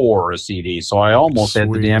or a CD, so I almost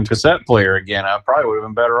had the damn cassette player again. I probably would have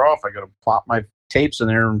been better off. I could have plopped my tapes in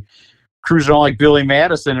there and cruised on like Billy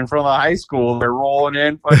Madison in front of the high school. They're rolling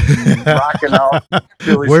in, fucking rocking out.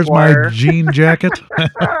 Billy Where's Squire. my jean jacket?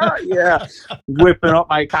 Yeah, whipping up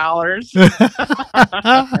my collars. You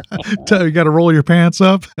got to roll your pants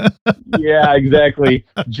up. Yeah, exactly.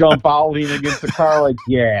 Jump out, lean against the car, like,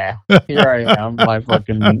 yeah, here I am, my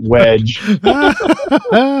fucking wedge.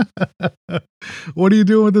 What are you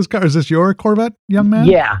doing with this car? Is this your Corvette, young man?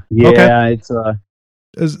 Yeah, okay. It's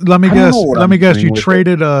let me guess. You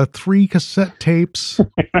traded 3 cassette tapes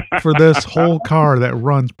for this whole car that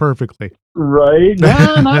runs perfectly. Right?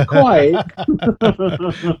 Nah, not quite.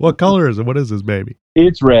 What color is it? What is this baby?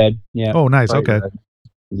 It's red. Yeah. Oh, nice. Okay. Red.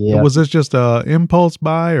 Yeah. Was this just a impulse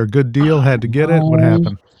buy or good deal? Had to get it? What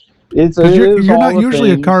happened? You're not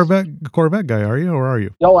usually a Corvette guy, are you? Or are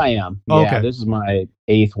you? Oh, I am. Yeah, okay. This is my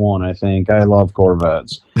 8th one, I think. I love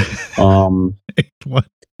Corvettes. 8th one.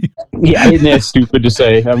 Yeah, isn't that stupid to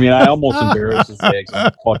say? I mean, I almost embarrassed to say I'm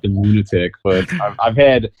a fucking lunatic, but I've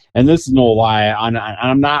had, and this is no lie,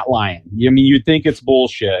 I'm not lying. I mean, you'd think it's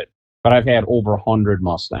bullshit, but I've had over 100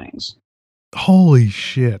 Mustangs. Holy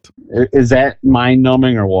shit. Is that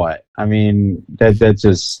mind-numbing or what? I mean, that's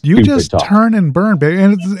just you just talk. Turn and burn, baby.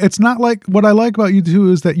 And it's not like, what I like about you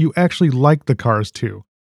too is that you actually like the cars too.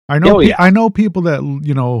 I know I know people that,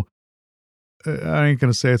 I ain't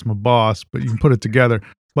going to say it's my boss, but you can put it together.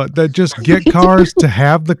 But that just get cars to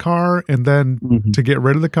have the car and then to get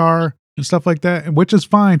rid of the car and stuff like that, which is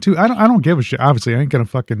fine too. I don't give a shit. Obviously, I ain't gonna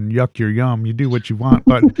fucking yuck your yum. You do what you want,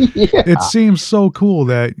 but it seems so cool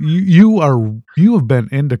that you have been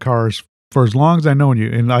into cars for as long as I known you,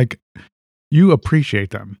 and like you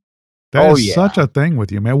appreciate them. That is such a thing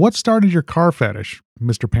with you, man. What started your car fetish,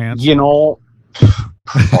 Mr. Pants?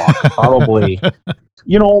 Probably.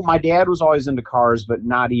 My dad was always into cars, but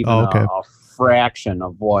not even a fraction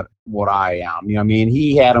of what I am. I mean,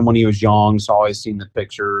 he had them when he was young, so I always seen the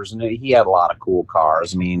pictures, and he had a lot of cool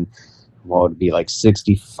cars. I mean, what would it be, like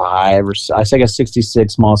 65 or I think a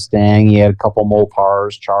 66 Mustang. He had a couple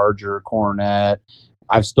Mopars, Charger, Coronet.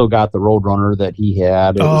 I've still got the Roadrunner that he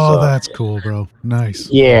had. That's cool, bro. Nice.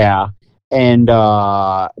 Yeah. And,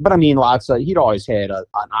 but I mean, he'd always had an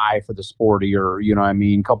eye for the sportier,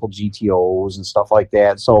 a couple GTOs and stuff like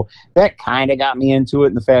that. So that kind of got me into it.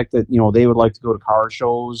 And the fact that, they would like to go to car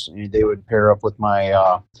shows and they would pair up with my,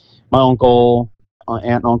 my uncle, aunt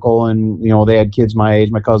and uncle, and they had kids my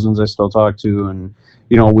age, my cousins I still talk to, and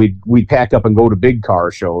we'd pack up and go to big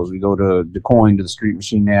car shows. We go to Des Moines to the Street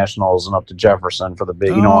Machine Nationals and up to Jefferson for the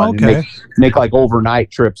big, Oh, and okay. make like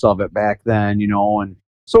overnight trips of it back then, and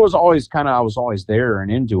so it was always I was always there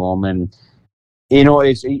and into them, and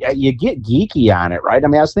it's you get geeky on it, right? I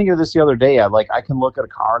mean, I was thinking of this the other day. I can look at a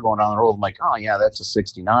car going down the road. I'm like, oh yeah, that's a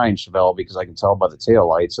 '69 Chevelle because I can tell by the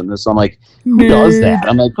taillights. And this, I'm like, who does that?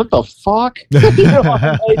 I'm like, what the fuck? I'm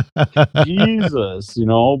like, Jesus,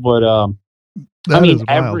 But I That mean, is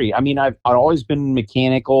wild. I've always been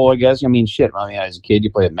mechanical, I guess. I mean, shit. I mean, as a kid, you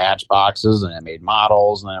played matchboxes, and I made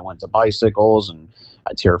models, and then I went to bicycles, and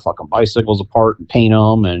I tear fucking bicycles apart and paint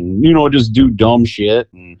them, and just do dumb shit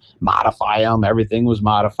and modify them. Everything was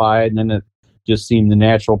modified, and then it just seemed the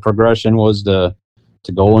natural progression was to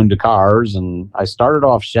go into cars. And I started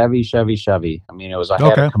off Chevy. I mean, I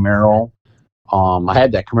had a Camaro. I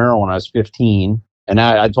had that Camaro when I was 15. And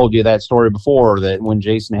I told you that story before, that when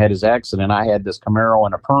Jason had his accident, I had this Camaro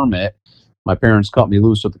and a permit. My parents cut me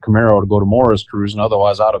loose with the Camaro to go to Morris Cruise, and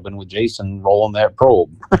otherwise I'd have been with Jason rolling that probe.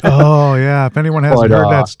 Oh, yeah. If anyone hasn't heard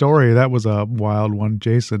that story, that was a wild one.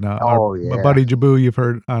 Jason, our buddy Jabu, you've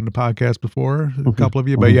heard on the podcast before, a couple of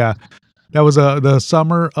you. But yeah, that was the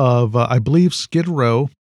summer of, I believe, Skid Row.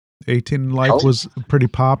 18 Life was pretty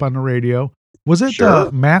pop on the radio. Was it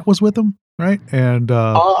Matt was with him? Right? And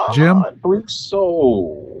Jim? I believe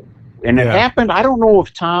so. And it happened, I don't know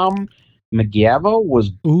if Tom McGava was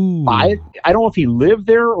by it. I don't know if he lived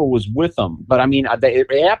there or was with them. But I mean,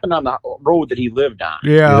 it happened on the road that he lived on.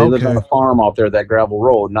 Yeah, they lived on a farm out there, that gravel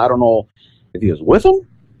road. And I don't know if he was with them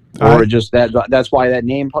or just that's why that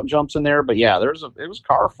name jumps in there. But yeah, it was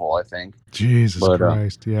carful, I think. Jesus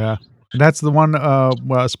Christ, yeah. And that's the one,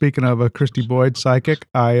 well, speaking of a Christy Boyd psychic,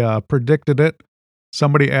 I predicted it.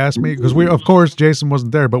 Somebody asked me, because of course, Jason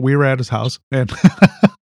wasn't there, but we were at his house, and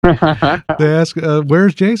they asked,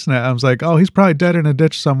 where's Jason at? I was like, oh, he's probably dead in a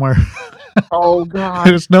ditch somewhere. Oh, God.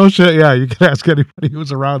 It's no shit. Yeah, you can ask anybody who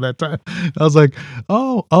was around that time. I was like,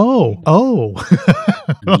 oh.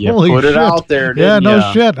 You put it out there, didn't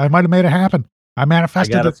no shit. I might have made it happen. I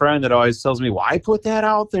manifested it. I got a friend that always tells me, why put that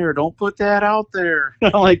out there? Don't put that out there.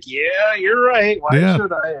 I'm like, yeah, you're right. Why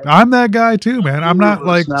should I? I'm that guy too, man. I'm not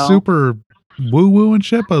like super woo-woo and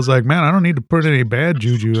shit. I was like, man, I don't need to put any bad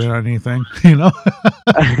juju in anything,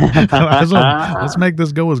 let's make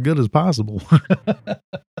this go as good as possible.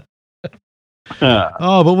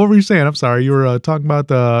 Oh, but what were you saying? I'm sorry. You were talking about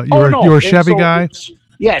you were a Chevy guy?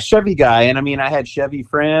 Yeah, Chevy guy. And I mean, I had Chevy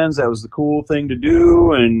friends. That was the cool thing to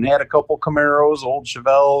do. And had a couple Camaros, old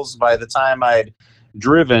Chevelles. By the time I'd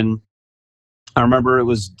driven, I remember it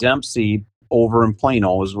was Dempsey over in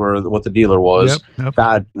Plano was what the dealer was. Yep.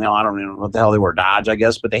 God, I don't know what the hell they were, Dodge, I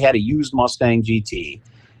guess. But they had a used Mustang GT.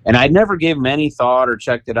 And I never gave them any thought or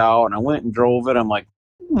checked it out. And I went and drove it. I'm like,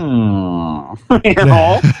 And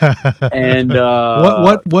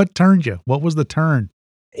what turned you? What was the turn?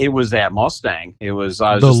 It was that Mustang. I was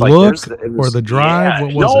the just look like, or the drive. Yeah.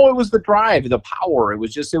 What was it? It was the drive, the power. It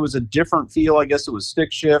was a different feel. I guess it was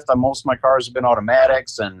stick shift. Most of my cars have been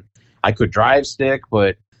automatics, and I could drive stick,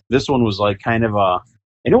 but this one was like kind of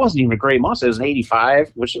and it wasn't even a great Mustang. It was an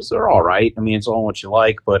 '85, which they're all right. I mean, it's all what you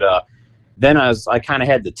like, but then I kind of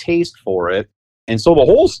had the taste for it, and so the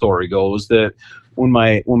whole story goes that when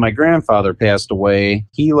my grandfather passed away,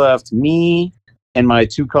 he left me and my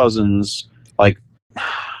two cousins like,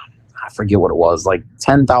 I forget what it was, like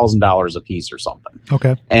 $10,000 a piece or something.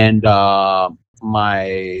 Okay. And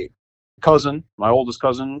my oldest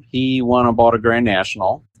cousin, he went and bought a Grand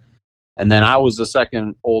National. And then I was the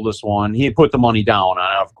second oldest one. He put the money down.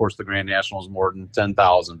 Of course, the Grand National was more than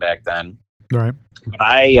 $10,000 back then. Right. But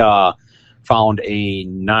I found a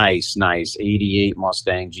nice '88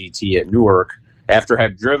 Mustang GT at Newark. After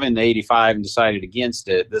having driven the '85 and decided against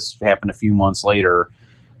it, this happened a few months later.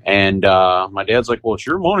 And my dad's like, well, it's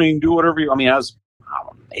your money. You can do whatever you... I mean, I was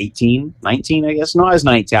 18, 19, I guess. No, I was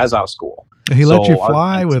 19. I was out of school. He let you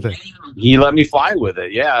fly with it. He let me fly with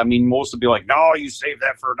it, yeah. I mean, most would be like, no, you saved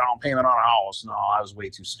that for a down payment on a house. No, I was way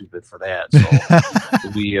too stupid for that. So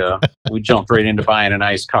we jumped right into buying a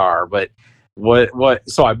nice car. But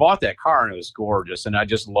so I bought that car, and it was gorgeous, and I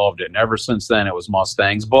just loved it. And ever since then, it was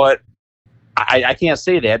Mustangs. But I can't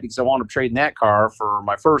say that because I wound up trading that car for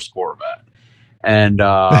my first Corvette. And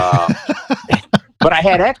but I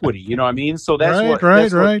had equity, you know what I mean? So that's what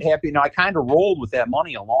happened. I kind of rolled with that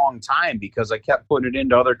money a long time because I kept putting it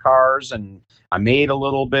into other cars, and I made a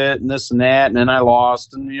little bit and this and that, and then I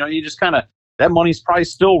lost. And you just kind of, that money's probably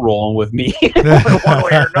still rolling with me one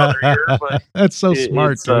way or another here. But that's so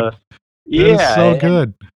smart, dude. Yeah, that is so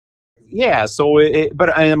good. Yeah. So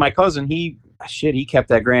but my cousin, he shit, he kept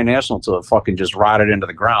that Grand National till it fucking just rotted into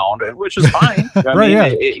the ground, which is fine. I Right, mean, yeah.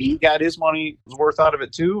 he got his money worth out of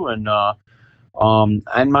it too. And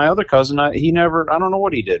my other cousin, he never, I don't know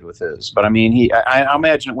what he did with his, but I mean, I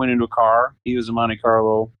imagine it went into a car. He was a Monte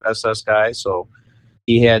Carlo SS guy, so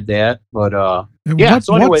he had that. But And yeah,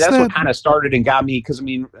 so anyway, what's that's that? what kind of started and got me, because I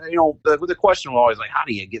mean, you know, the question was always like, how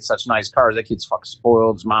do you get such nice cars? That kid's fucking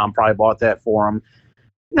spoiled. His mom probably bought that for him.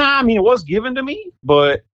 Nah, I mean, it was given to me,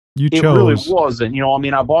 but You it really chose. wasn't. You know, I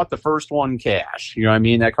mean, I bought the first one cash. You know what I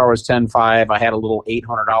mean? That car was 10.5. I had a little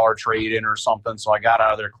 $800 trade-in or something, so I got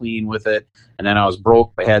out of there clean with it. And then I was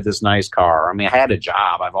broke, but had this nice car. I mean, I had a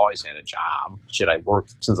job. I've always had a job. Shit, I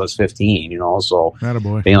worked since I was 15, you know, so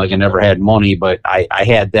Attaboy. being like I never had money, but I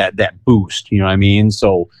had that boost, you know what I mean?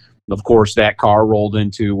 So, of course, that car rolled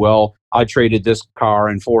into, well, I traded this car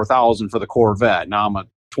in 4,000 for the Corvette. Now I'm a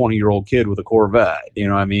 20-year-old kid with a Corvette, you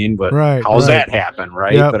know what I mean? But how's that happen,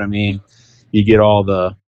 right? Yep. But I mean, you get all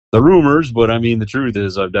the rumors, but I mean, the truth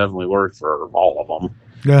is I've definitely worked for all of them.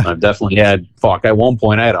 Yeah. I've definitely had, at one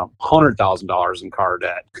point I had $100,000 in car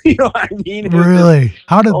debt. You know what I mean? Really?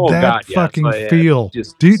 How did that God, yeah. fucking So, feel?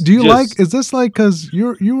 just, do you just, like, is this like, because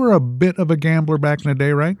you were a bit of a gambler back in the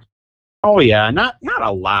day, right? Oh yeah, not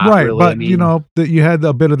a lot, Right, really. but I mean, you know that you had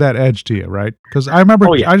a bit of that edge to you, right? Because I remember,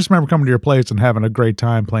 Oh, yeah. I just remember coming to your place and having a great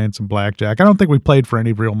time playing some blackjack. I don't think we played for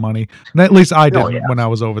any real money, and at least I didn't yeah. when I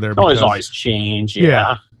was over there. always change,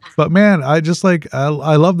 yeah. But man, I just like I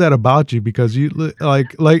love that about you, because you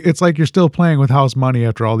like it's like you're still playing with house money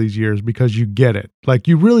after all these years, because you get it. Like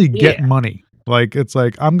you really get Yeah. money. Like it's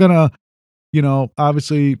like I'm gonna, you know,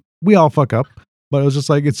 obviously we all fuck up, but it was just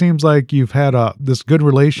like it seems like you've had this good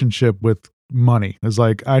relationship with money. It's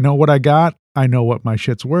like I know what I got, I know what my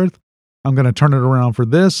shit's worth. I'm gonna turn it around for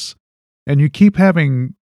this, and you keep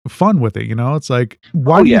having fun with it. You know, it's like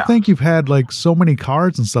why do you think you've had like so many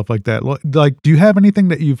cars and stuff like that? Like, do you have anything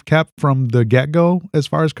that you've kept from the get go as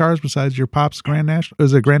far as cars besides your pop's Grand National?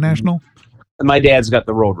 Is it Grand National? My dad's got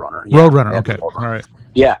the Roadrunner. Yeah, Roadrunner. Okay, all right.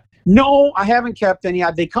 Yeah, no, I haven't kept any.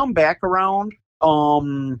 They come back around.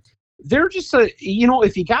 They're just you know,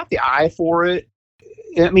 if you got the eye for it.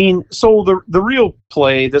 I mean, so the real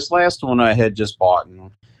play, this last one I had just bought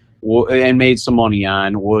and made some money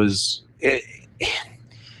on was,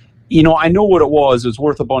 you know, I know what it was. It was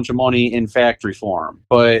worth a bunch of money in factory form,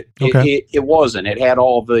 but it wasn't. It had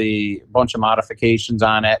all the bunch of modifications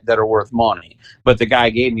on it that are worth money. But the guy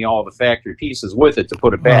gave me all the factory pieces with it to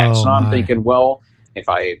put it back. So I'm thinking, well, if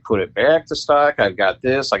I put it back to stock, I've got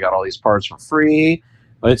this. I got all these parts for free.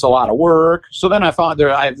 It's a lot of work. So then I found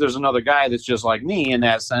there's another guy that's just like me in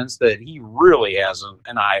that sense, that he really has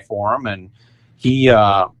an eye for him. And he,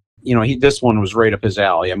 you know, this one was right up his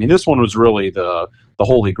alley. I mean, this one was really the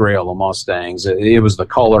holy grail of Mustangs. It was the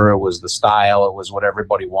color, it was the style, it was what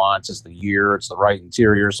everybody wants. It's the year, it's the right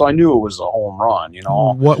interior. So I knew it was a home run, you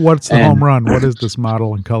know. What's the home run? What is this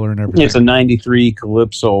model and color and everything? It's a 93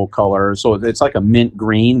 Calypso color. So it's like a mint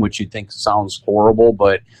green, which you'd think sounds horrible,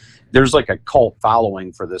 but there's like a cult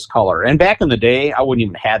following for this color. And back in the day, I wouldn't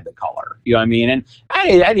even had the color. You know what I mean? And I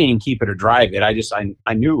didn't even keep it or drive it.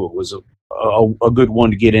 I knew it was a good one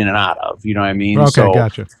to get in and out of. You know what I mean? Okay, so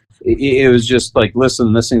gotcha. It was just like,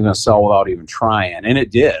 listen, this thing's going to sell without even trying. And it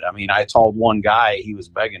did. I mean, I told one guy, he was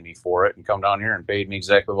begging me for it, and come down here and paid me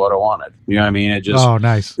exactly what I wanted. You know what I mean? It just, oh,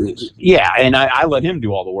 nice. Yeah. And I let him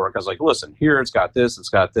do all the work. I was like, listen, here, it's got this.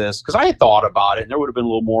 Because I had thought about it, and there would have been a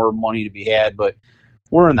little more money to be had, but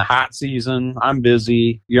we're in the hot season. I'm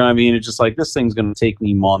busy. You know what I mean? It's just like, this thing's going to take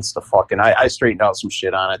me months to fucking, I straightened out some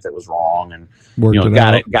shit on it that was wrong, and, you know,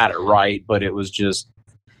 got it right. But it was just,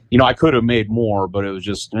 you know, I could have made more, but it was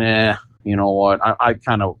just, you know what? I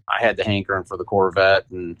had the hankering for the Corvette,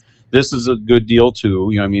 and this is a good deal too.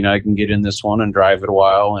 You know what I mean? I can get in this one and drive it a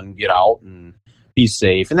while and get out and be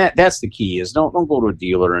safe. And that's the key, is don't go to a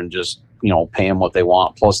dealer and just, you know, pay them what they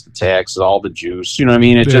want, plus the taxes, all the juice. You know what I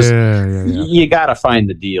mean? It just, you got to find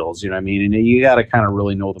the deals, you know what I mean? And you got to kind of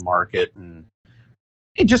really know the market and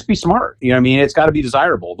just be smart. You know what I mean? It's got to be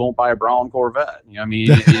desirable. Don't buy a brown Corvette. You know what I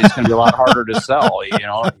mean? It's going to be a lot harder to sell. You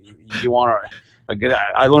know, you want to.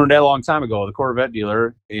 I learned that a long time ago. The Corvette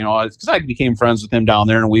dealer, you know, because I became friends with him down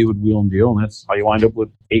there, and we would wheel and deal, and that's how you wind up with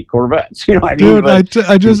 8 Corvettes. You know what I mean? Dude,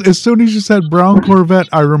 I just, as soon as you said brown Corvette,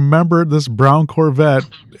 I remembered this brown Corvette,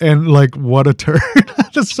 and like, what a turn.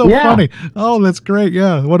 That's so funny. Oh, that's great.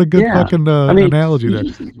 Yeah, what a good fucking analogy there.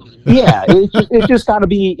 Yeah, it just got to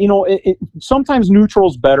be, you know, sometimes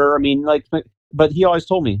neutral's better. I mean, like, but he always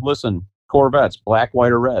told me, listen, Corvettes, black,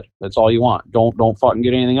 white, or red. That's all you want. Don't fucking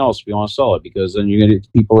get anything else if you want to sell it, because then you're gonna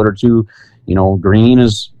get people that are too, you know, green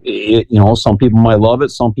is, you know, some people might love it,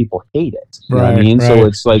 some people hate it. You know what I mean? Right. So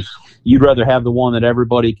it's like, you'd rather have the one that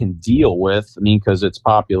everybody can deal with. I mean, because it's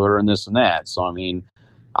popular and this and that. So I mean,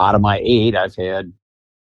 out of my 8, I've had,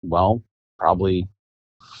 well, probably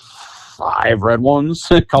 5 red ones,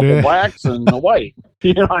 a couple blacks, and a white.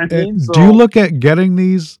 You know what I mean? So, do you look at getting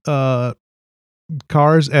these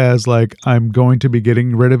cars as like, I'm going to be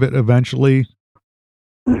getting rid of it eventually?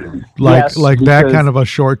 Yes, Like that because kind of a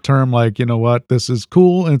short term, like, you know what, this is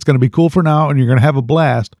cool and it's going to be cool for now and you're going to have a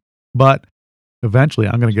blast, but eventually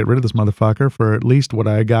I'm going to get rid of this motherfucker for at least what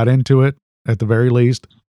I got into it, at the very least,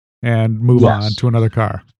 and move on to another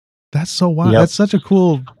car. That's so wild. That's such a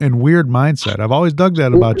cool and weird mindset. I've always dug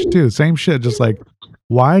that about you too. Same shit. Just like,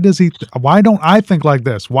 why don't I think like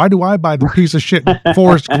this? Why do I buy the piece of shit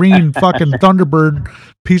forest green fucking Thunderbird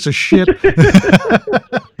piece of shit?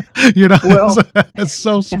 You know, well, it's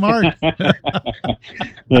so smart.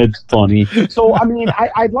 That's funny. So, I mean,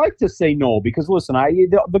 I'd like to say no, because listen,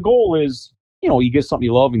 the goal is, you know, you get something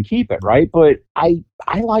you love and keep it, right? But I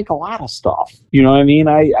like a lot of stuff. You know what I mean?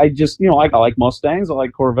 I just, you know, I like Mustangs, I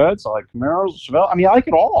like Corvettes, I like Camaros, Chevelle. I mean, I like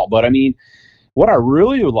it all. But I mean, what I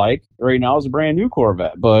really would like right now is a brand new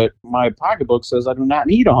Corvette. But my pocketbook says I do not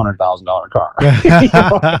need a $100,000 car. You know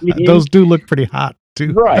what I mean? Those do look pretty hot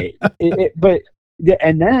too, right? But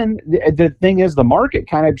and then the thing is, the market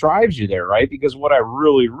kind of drives you there, right? Because what I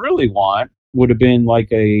really, really want would have been like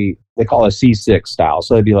they call it a C6 style.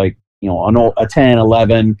 So it'd be like, you know, a 10,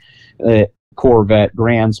 11 Corvette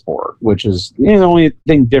Grand Sport, which is, you know, the only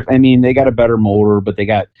thing different. I mean, they got a better motor, but they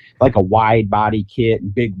got like a wide body kit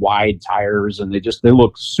and big wide tires, and they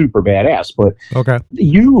look super badass. But okay,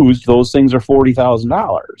 used, those things are $40,000.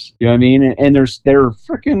 You know what I mean? And they're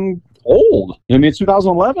freaking old. I mean, it's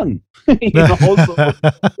 2011. You know, so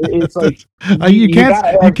it's like you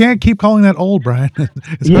can't keep calling that old, Brian.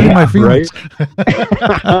 It's hurting my feelings.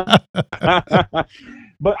 Right?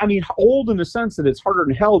 But I mean, old in the sense that it's harder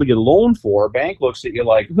than hell to get a loan for. A bank looks at you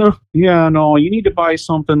like, yeah, no, you need to buy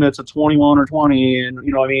something that's a 21 or 20, and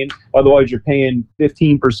you know what I mean? Otherwise, you're paying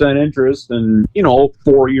 15% interest and, you know,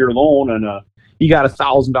 4-year loan, and you got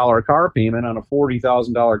 $1,000 car payment on a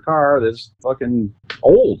 $40,000 car that's fucking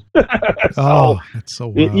old. So, it's so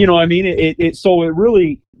wild. You know what I mean? So it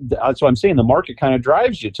really, that's what I'm saying. The market kind of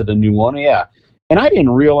drives you to the new one. Yeah. And I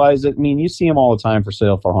didn't realize it. I mean, you see them all the time for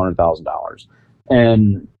sale for $100,000.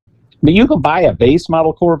 But you can buy a base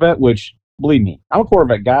model Corvette, which, believe me, I'm a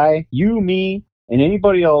Corvette guy. You, me, and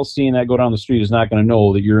anybody else seeing that go down the street is not going to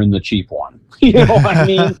know that you're in the cheap one. You know what I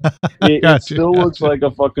mean? It still looks like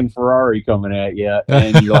a fucking Ferrari coming at you,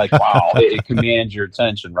 and you're like, wow, it commands your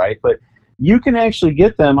attention, right? But you can actually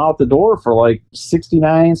get them out the door for like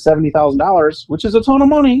 $69,000, $70,000, which is a ton of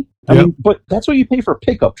money. I mean, but that's what you pay for a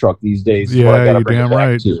pickup truck these days. Yeah, you're damn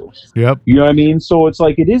right. Yep. You know what I mean? So it's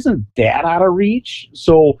like, it isn't that out of reach.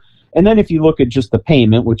 So, and then if you look at just the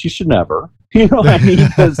payment, which you should never, you know what I mean?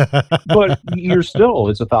 But you're still,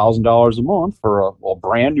 it's $1,000 a month for a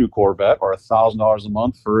brand new Corvette, or $1,000 a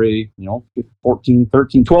month for a, 14,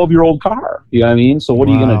 13, 12-year-old car. You know what I mean? So what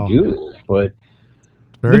are you going to do? But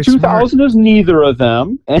the 2000 smart. Is neither of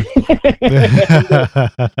them.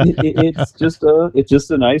 It's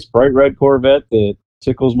just a nice bright red Corvette that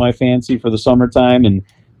tickles my fancy for the summertime. And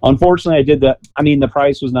unfortunately, I did that. I mean, the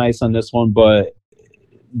price was nice on this one, but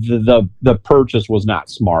the purchase was not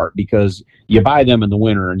smart, because you buy them in the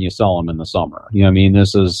winter and you sell them in the summer. You know what I mean?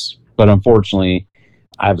 But unfortunately,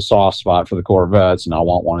 I have a soft spot for the Corvettes, and I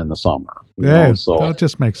want one in the summer. So that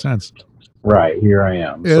just makes sense. Right, here I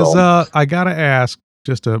am. I gotta ask,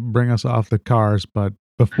 just to bring us off the cars, but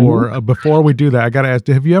before we do that, I gotta ask: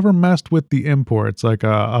 have you ever messed with the imports, like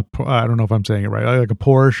I don't know if I'm saying it right, like a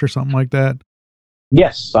Porsche or something like that?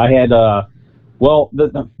 Yes, I had. Well,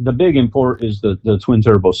 the big import is the twin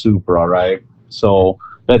turbo Supra, right? So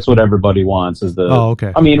that's what everybody wants, is the. Oh,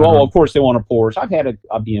 okay. I mean, well, of course they want a Porsche. I've had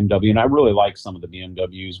a BMW, and I really like some of the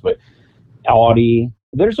BMWs, but Audi,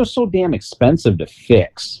 they're just so damn expensive to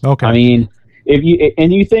fix. Okay. I mean,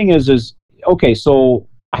 the thing is okay, so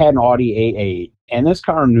I had an Audi A8, and this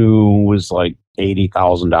car new was like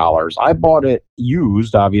 $80,000. I bought it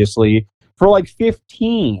used, obviously, for like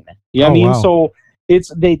 15. You know what I mean? Wow. So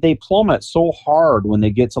they plummet so hard when they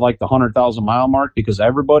get to like the 100,000 mile mark, because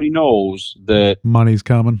everybody knows that money's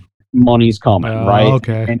coming, right?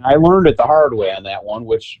 Okay. And I learned it the hard way on that one,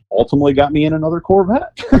 which ultimately got me in another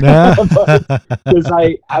Corvette. Because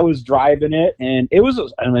I was driving it, and it was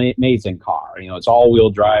an amazing car. It's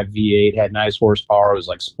all-wheel drive V8, had nice horsepower. It was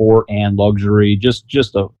like sport and luxury, just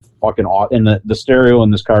a fucking awesome. And the stereo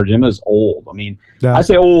in this car, Jim, is old. I mean, I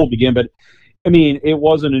say old again, but I mean, it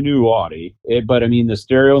wasn't a new Audi. But I mean, the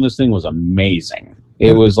stereo in this thing was amazing.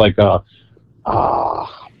 It was like a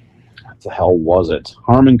the hell was it?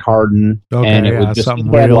 Harman Kardon, Okay, and it yeah, was just something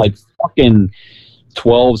it had real. like fucking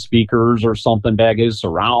 12 speakers or something back. It was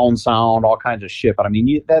surround sound, all kinds of shit. But I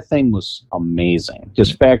mean, that thing was amazing.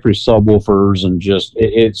 Just factory subwoofers, and just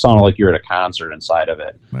it sounded like you're at a concert inside of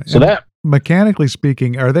it. So And that mechanically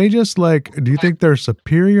speaking, are they just like? Do you think they're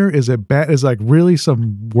superior? Is it bad? Is like really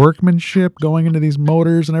some workmanship going into these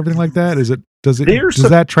motors and everything like that? Is it? Does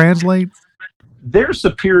that translate? they're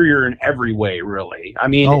superior in every way, really. I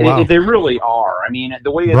mean, Oh wow, they really are. I mean,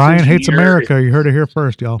 the way it's Brian hates engineered. America. You heard it here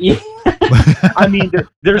first, y'all. Yeah. I mean,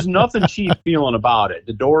 there's nothing cheap feeling about it.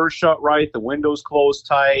 The door's shut right, the windows closed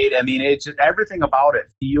tight. I mean, it's just, everything about it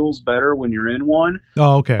feels better when you're in one.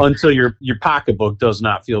 Oh, okay. Until your pocketbook does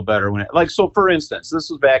not feel better when it, like, so for instance, this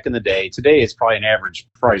was back in the day. Today it's probably an average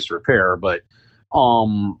price repair, but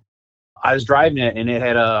I was driving it and it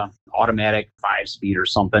had a automatic 5-speed or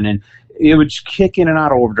something, and it would kick in and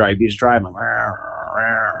out of overdrive. You just drive like,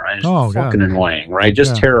 and it's fucking annoying, right?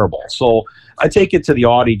 Just terrible. So I take it to the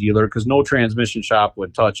Audi dealer because no transmission shop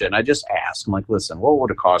would touch it. And I just ask, I'm like, listen, what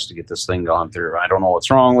would it cost to get this thing gone through? I don't know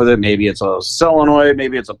what's wrong with it. Maybe it's a solenoid,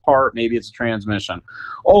 maybe it's a part, maybe it's a transmission.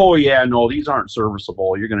 Oh yeah, no, these aren't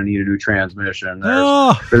serviceable. You're going to need a new transmission.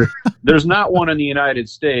 There's not one in the United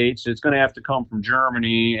States. It's going to have to come from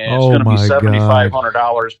Germany, and it's going to be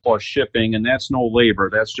 $7,500 plus shipping, and that's no labor.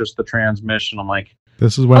 That's just the transmission. I'm like,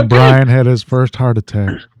 this is when Brian had his first heart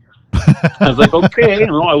attack. I was like, okay.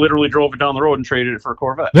 Well, I literally drove it down the road and traded it for a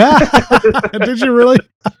Corvette. Did you really?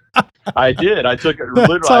 I did. I took it.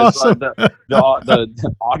 That's awesome.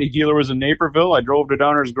 The Audi dealer was in Naperville. I drove to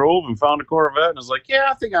Downers Grove and found a Corvette, and I was like, yeah,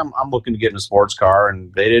 I think I'm looking to get in a sports car.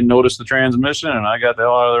 And they didn't notice the transmission, and I got the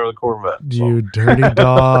hell out of there with a Corvette. So. You dirty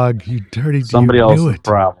dog. You dirty. Somebody else's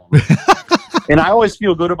problem. And I always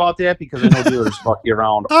feel good about that because I know dealers fuck you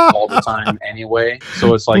around all the time anyway.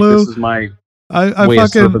 So it's like, this is my way of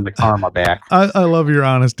slipping the karma back. I love your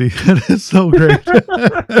honesty. It is so great.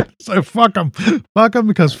 So fuck them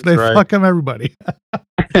because they fuck them everybody.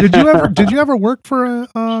 Did you ever work for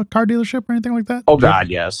a car dealership or anything like that? Oh God,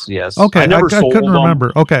 yes. Okay, I couldn't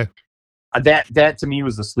remember. Okay. That to me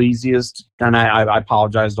was the sleaziest, and I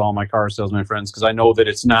apologize to all my car salesman friends because I know that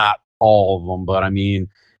it's not all of them, but I mean,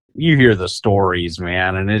 you hear the stories,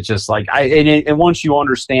 man, and it's just like and once you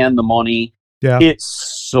understand the money, it's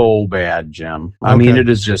so bad, Jim. I mean, it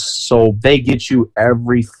is just so, they get you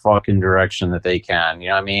every fucking direction that they can. You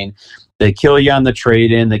know what I mean? They kill you on the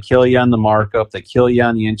trade-in, they kill you on the markup, they kill you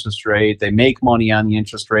on the interest rate, they make money on the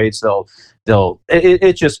interest rates.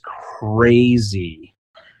 It's just crazy.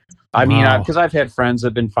 I mean, because I've had friends that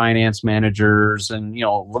have been finance managers and, you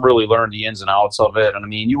know, really learned the ins and outs of it. And I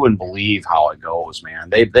mean, you wouldn't believe how it goes, man.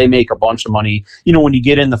 They make a bunch of money. You know, when you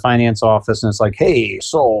get in the finance office and it's like, hey,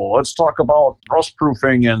 so let's talk about rust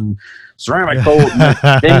proofing and ceramic coat.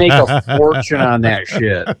 And they make a fortune on that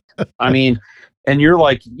shit. I mean, and you're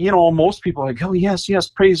like, you know, most people are like, oh, yes,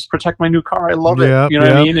 please protect my new car. I love it. You know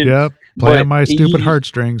what I mean? And, playing my stupid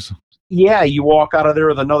heartstrings. Yeah, you walk out of there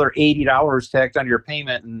with another $80 tacked on your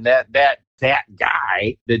payment, and that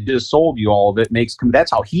guy that just sold you all of it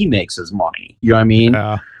that's how he makes his money. You know what I mean?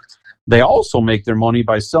 Yeah. They also make their money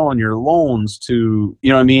by selling your loans to, you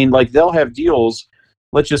know what I mean? Like, they'll have deals.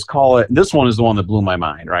 Let's just call it, this one is the one that blew my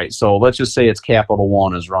mind, right? So let's just say it's Capital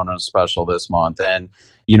One is running a special this month, and,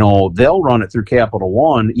 you know, they'll run it through Capital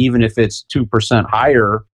One, even if it's 2%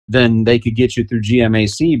 higher then they could get you through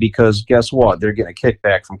GMAC, because guess what? They're getting a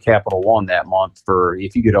kickback from Capital One that month for,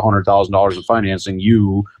 if you get $100,000 in financing,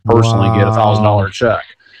 you personally get a $1,000 check.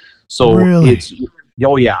 So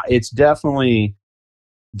it's definitely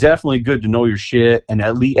good to know your shit. And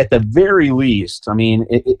at the very least, I mean,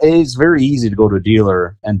 it is very easy to go to a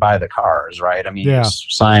dealer and buy the cars, right? I mean,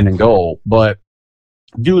 just sign and go, but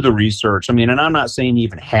do the research. I mean, and I'm not saying you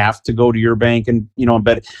even have to go to your bank and, you know,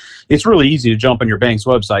 but it's really easy to jump on your bank's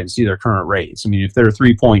website and see their current rates. I mean, if they're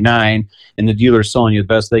 3.9 and the dealer's selling you the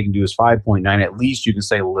best they can do is 5.9, at least you can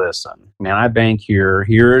say, listen, man, I bank here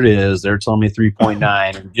it is. They're telling me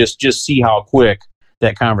 3.9, and just see how quick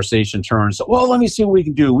that conversation turns. Well, let me see what we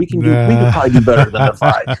can do. We can probably do better than the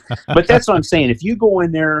 5. But that's what I'm saying. If you go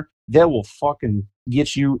in there, they will fucking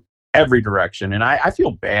get you every direction. And I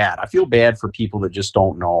feel bad. I feel bad for people that just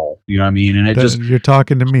don't know. You know what I mean? And you're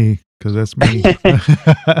talking to me, because that's me.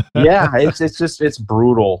 Yeah, it's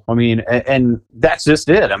brutal. I mean, and that's just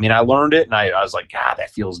it. I mean, I learned it, and I was like, God,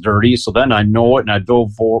 that feels dirty. So then I know it, and I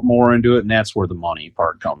dove more into it, and that's where the money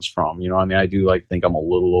part comes from. You know, I mean, I do think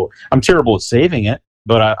I'm terrible at saving it.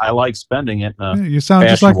 but I like spending it in a Yeah, you sound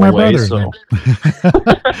just like my fashionable way. brother. So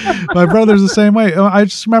My brother's the same way. I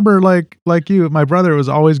just remember, like you, my brother was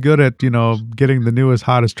always good at getting the newest,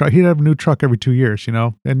 hottest truck. He'd have a new truck every 2 years,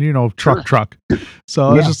 and sure, truck.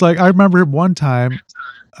 So it's yeah, just like I remember one time,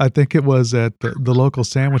 I think it was at the local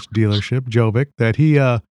sandwich dealership, Jovic, that he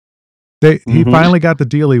hmm finally got the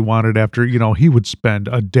deal he wanted after he would spend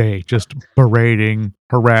a day just berating,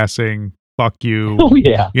 harassing, fuck you, oh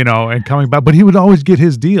yeah, and coming back, but he would always get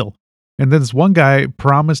his deal. And then this one guy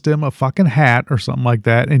promised him a fucking hat or something like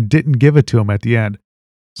that and didn't give it to him at the end.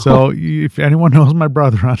 So if anyone knows my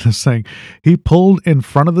brother on this thing, he pulled in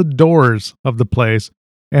front of the doors of the place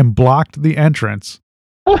and blocked the entrance.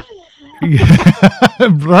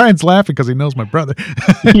 Brian's laughing because he knows my brother.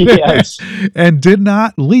 yes. And did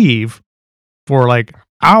not leave for like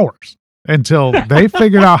hours until they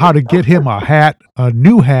figured out how to get him a hat, a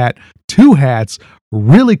new hat, two hats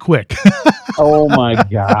really quick. Oh my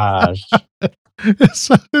gosh.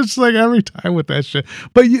 So it's like every time with that shit.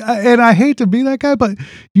 But and I hate to be that guy, but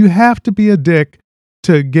you have to be a dick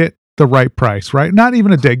to get the right price, right? Not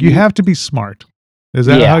even a dick. You have to be smart. Is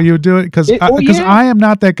that how Yeah. you would do it? Because Yeah. I am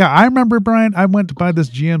not that guy. I remember, Brian, I went to buy this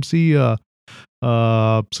GMC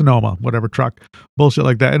Sonoma, whatever truck, bullshit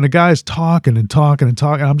like that. And the guy's talking and talking and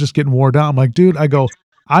talking. I'm just getting wore down. I'm like, dude,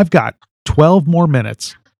 I've got 12 more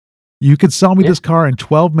minutes. You could sell me Yeah. this car in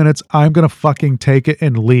 12 minutes. I'm going to fucking take it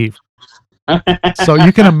and leave. So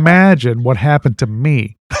you can imagine what happened to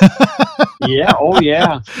me. Yeah. Oh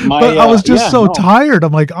yeah. But I was just so tired.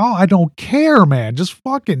 I'm like, oh, I don't care, man. Just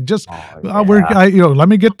fucking, Oh, let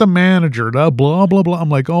me get the manager. Blah blah blah. I'm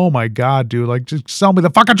like, oh my god, dude, like just sell me the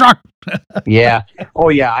fucking truck. yeah. Oh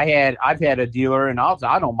yeah. I've had a dealer, and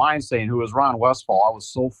I don't mind saying who was Ron Westfall. I was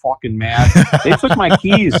so fucking mad. They took my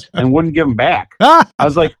keys and wouldn't give them back. I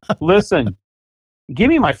was like, listen, give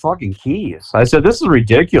me my fucking keys. I said, this is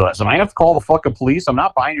ridiculous. I have to call the fucking police. I'm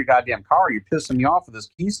not buying your goddamn car. You're pissing me off with this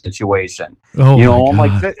key situation. Oh, I'm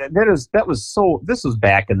like, this was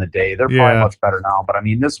back in the day. They're probably much better now. But I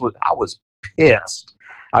mean, I was pissed.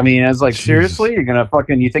 I mean, I was like, seriously, you think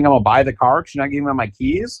I'm gonna buy the car because you're not giving me my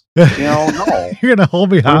keys? No. You're gonna hold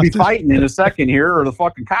me We're gonna hostage. be fighting in a second here, or the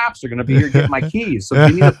fucking cops are gonna be here getting my keys. So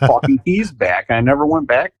give me the fucking keys back. I never went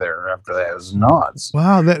back there after that. It was nuts.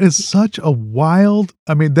 Wow, that is such a wild.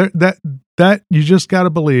 I mean, that you just got to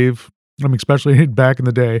believe. I mean, especially back in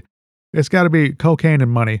the day, it's got to be cocaine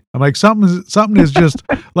and money. I'm like, something is just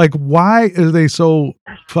like, why are they so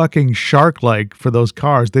fucking shark-like for those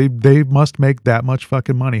cars? They must make that much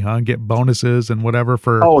fucking money, huh? And get bonuses and whatever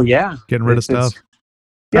for getting rid of stuff.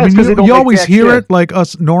 Yeah, I mean, you always hear shit. it, like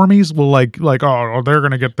us normies will like, oh, they're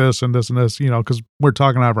gonna get this and this and this, because we're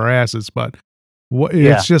talking out of our asses. But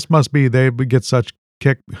it just must be they get such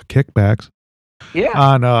kickbacks,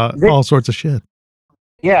 on all sorts of shit.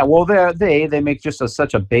 Yeah, well, they make just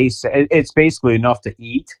such a base. It's basically enough to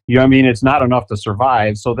eat. You know what I mean? It's not enough to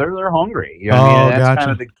survive, so they're hungry. You know what I mean? That's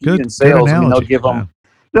kind of the key in sales. I mean, they'll give them.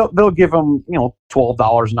 They'll give them,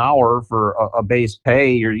 $12 an hour for a base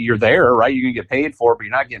pay. You're there, right? You're gonna get paid for it, but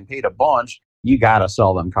you're not getting paid a bunch. You gotta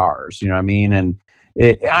sell them cars. You know what I mean? And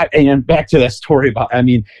back to that story about. I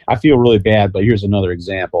mean, I feel really bad, but here's another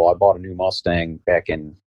example. I bought a new Mustang back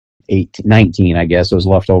in 19, I guess. It was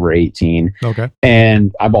leftover 18. Okay.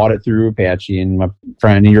 And I bought it through Apache, and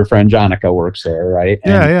your friend Jonica works there, right?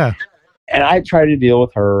 Yeah. And I tried to deal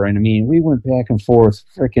with her, and I mean, we went back and forth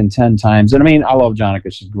freaking 10 times. And I mean, I love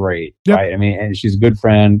Jonica. She's great, right? I mean, and she's a good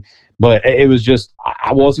friend, but it was just,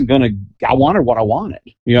 I wanted what I wanted,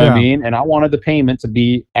 you know what I mean? And I wanted the payment to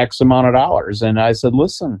be X amount of dollars. And I said,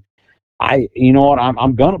 listen, you know what,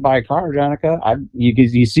 I'm going to buy a car, Jonica.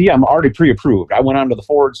 You see, I'm already pre-approved. I went onto the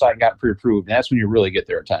Ford site and got pre-approved. And that's when you really get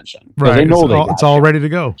their attention. Right. They know it's all ready to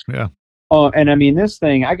go. Yeah. And I mean, this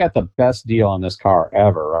thing, I got the best deal on this car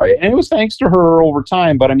ever, right? And it was thanks to her over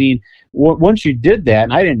time. But I mean, once you did that,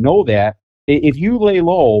 and I didn't know that, if you lay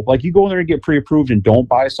low, like you go in there and get pre-approved and don't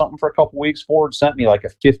buy something for a couple weeks, Ford sent me like a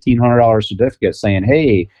 $1,500 certificate saying,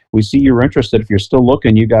 hey, we see you're interested. If you're still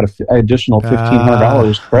looking, you got an additional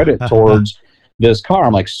 $1,500 credit towards this car.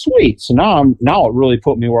 I'm like, sweet. So now it really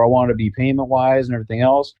put me where I wanted to be payment-wise and everything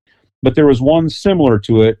else. But there was one similar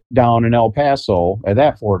to it down in El Paso at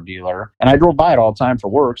that Ford dealer. And I drove by it all the time for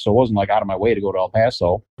work, so it wasn't like out of my way to go to El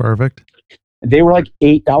Paso. Perfect. They were like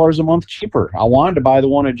 $8 a month cheaper. I wanted to buy the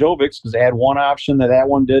one at Jovic's because they had one option that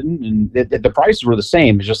one didn't. And the prices were the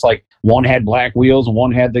same. It's just like one had black wheels and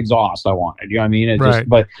one had the exhaust I wanted. You know what I mean?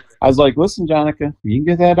 But I was like, listen, Jonica, you can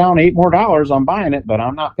get that down $8 more. I'm buying it, but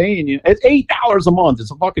I'm not paying you. It's $8 a month.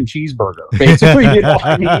 It's a fucking cheeseburger, basically. You know what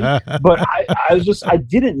I mean? But I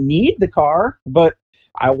didn't need the car, but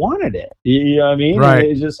I wanted it. You know what I mean? And Right.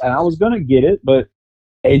 it just, and I was gonna get it, but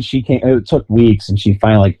and she came. It took weeks, and she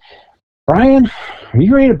finally like, Brian, are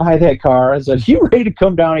you ready to buy that car? I said, you ready to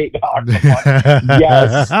come down $8 a month?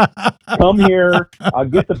 Yes. Come here. I'll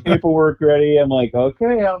get the paperwork ready. I'm like,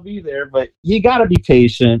 okay, I'll be there. But you got to be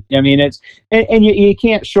patient. I mean, and you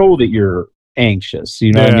can't show that you're anxious.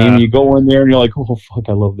 You know what I mean? Yeah. You go in there and you're like, oh, fuck,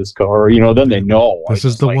 I love this car. Then they know. This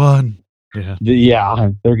is the one. Yeah.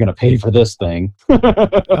 Yeah, they're going to pay for this thing.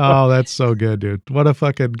 Oh, that's so good, dude. What a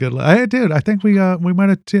fucking good. Hey, dude, I think we might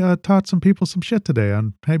have taught some people some shit today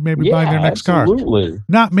on hey, maybe buying their next car. Absolutely.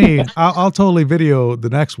 Not me. I'll totally video the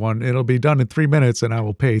next one. It'll be done in 3 minutes, and I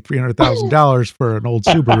will pay $300,000 for an old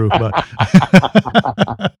Subaru. But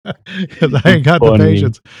because I ain't got the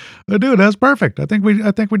patience. But dude, that's perfect. I think we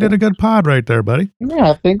did a good pod right there, buddy.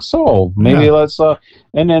 Yeah, I think so. Maybe let's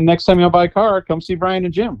and then next time you buy a car, come see Brian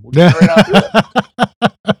and Jim. We'll get right out to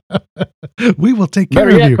it. We will take care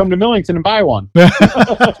Better of yet, you. come to Millington and buy one.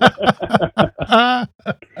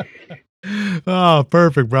 Oh,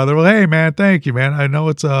 perfect, brother. Well, hey, man, thank you, man. I know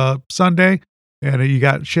it's Sunday and you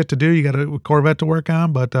got shit to do. You got a Corvette to work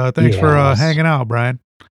on, but thanks for hanging out, Brian.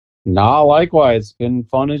 Nah, likewise. It's been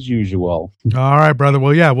fun as usual. All right, brother.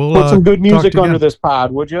 Well, yeah, we'll put some good music under this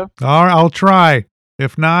pod, would you? All right, I'll try.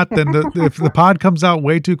 If not, then if the pod comes out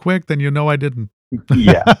way too quick, then you know I didn't.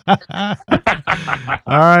 Yeah.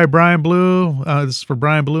 All right, Brian Blue. This is for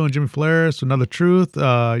Brian Blue and Jimmy Flares. Another truth.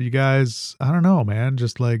 You guys, I don't know, man.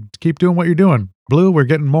 Just like keep doing what you're doing. Blue, we're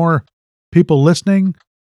getting more people listening.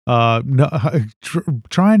 Try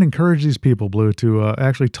and encourage these people, Blue, to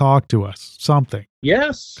actually talk to us. Something.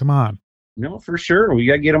 Yes. Come on. No, for sure. We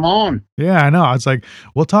got to get them on. Yeah, I know. It's like,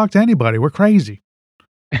 we'll talk to anybody. We're crazy.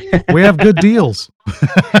 We have good deals.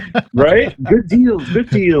 Right? Good deals. Good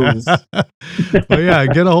deals. But yeah,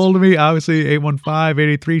 get a hold of me. Obviously,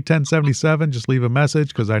 815-883-1077. Just leave a message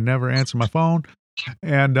because I never answer my phone.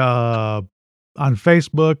 And on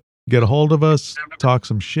Facebook, get a hold of us. Talk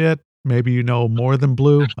some shit. Maybe you know more than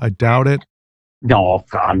Blue. I doubt it. No,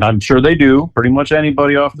 I'm sure they do. Pretty much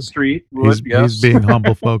anybody off the street would. He's being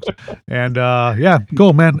humble, folks. And yeah,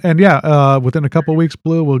 cool, man. And yeah, within a couple of weeks,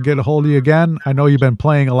 Blue, we'll get a hold of you again. I know you've been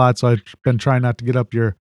playing a lot, so I've been trying not to get up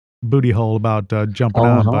your booty hole about jumping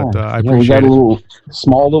on, but I appreciate we got a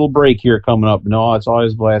small little break here coming up. No, it's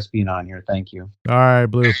always a blast being on here. Thank you. All right,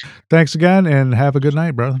 Blue. Thanks again, and have a good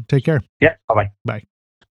night, brother. Take care. Yeah, bye-bye. Bye.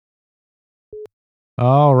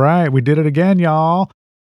 All right, we did it again, y'all.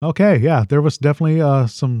 Okay, yeah, there was definitely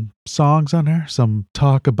some songs on there, some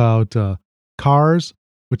talk about cars,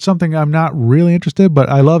 which is something I'm not really interested, but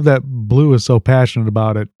I love that Blue is so passionate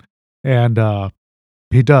about it. And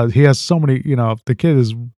he does. He has so many, the kid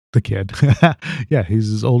is the kid. Yeah,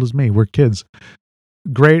 he's as old as me. We're kids.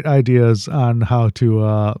 Great ideas on how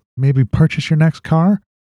to maybe purchase your next car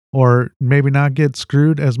or maybe not get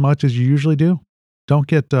screwed as much as you usually do. Don't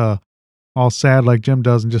get all sad like Jim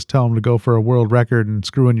does and just tell him to go for a world record and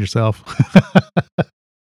screwing yourself.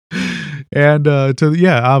 And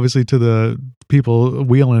obviously to the people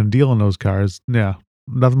wheeling and dealing those cars, yeah,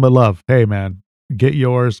 nothing but love. Hey, man, get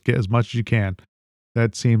yours, get as much as you can.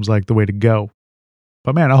 That seems like the way to go.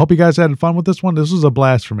 But man, I hope you guys had fun with this one. This was a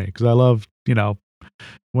blast for me because I love,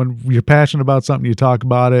 when you're passionate about something, you talk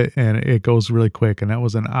about it and it goes really quick. And that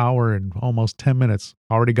was an hour and almost 10 minutes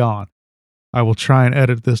already gone. I will try and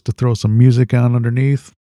edit this to throw some music on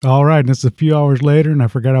underneath. All right, and it's a few hours later, and I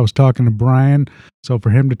forgot I was talking to Brian. So for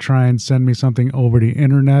him to try and send me something over the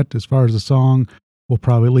internet as far as the song, will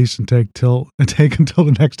probably at least take until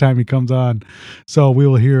the next time he comes on. So we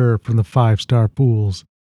will hear from the 5-Star Fools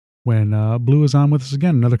when Blue is on with us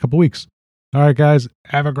again in another couple weeks. All right, guys,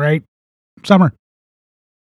 have a great summer.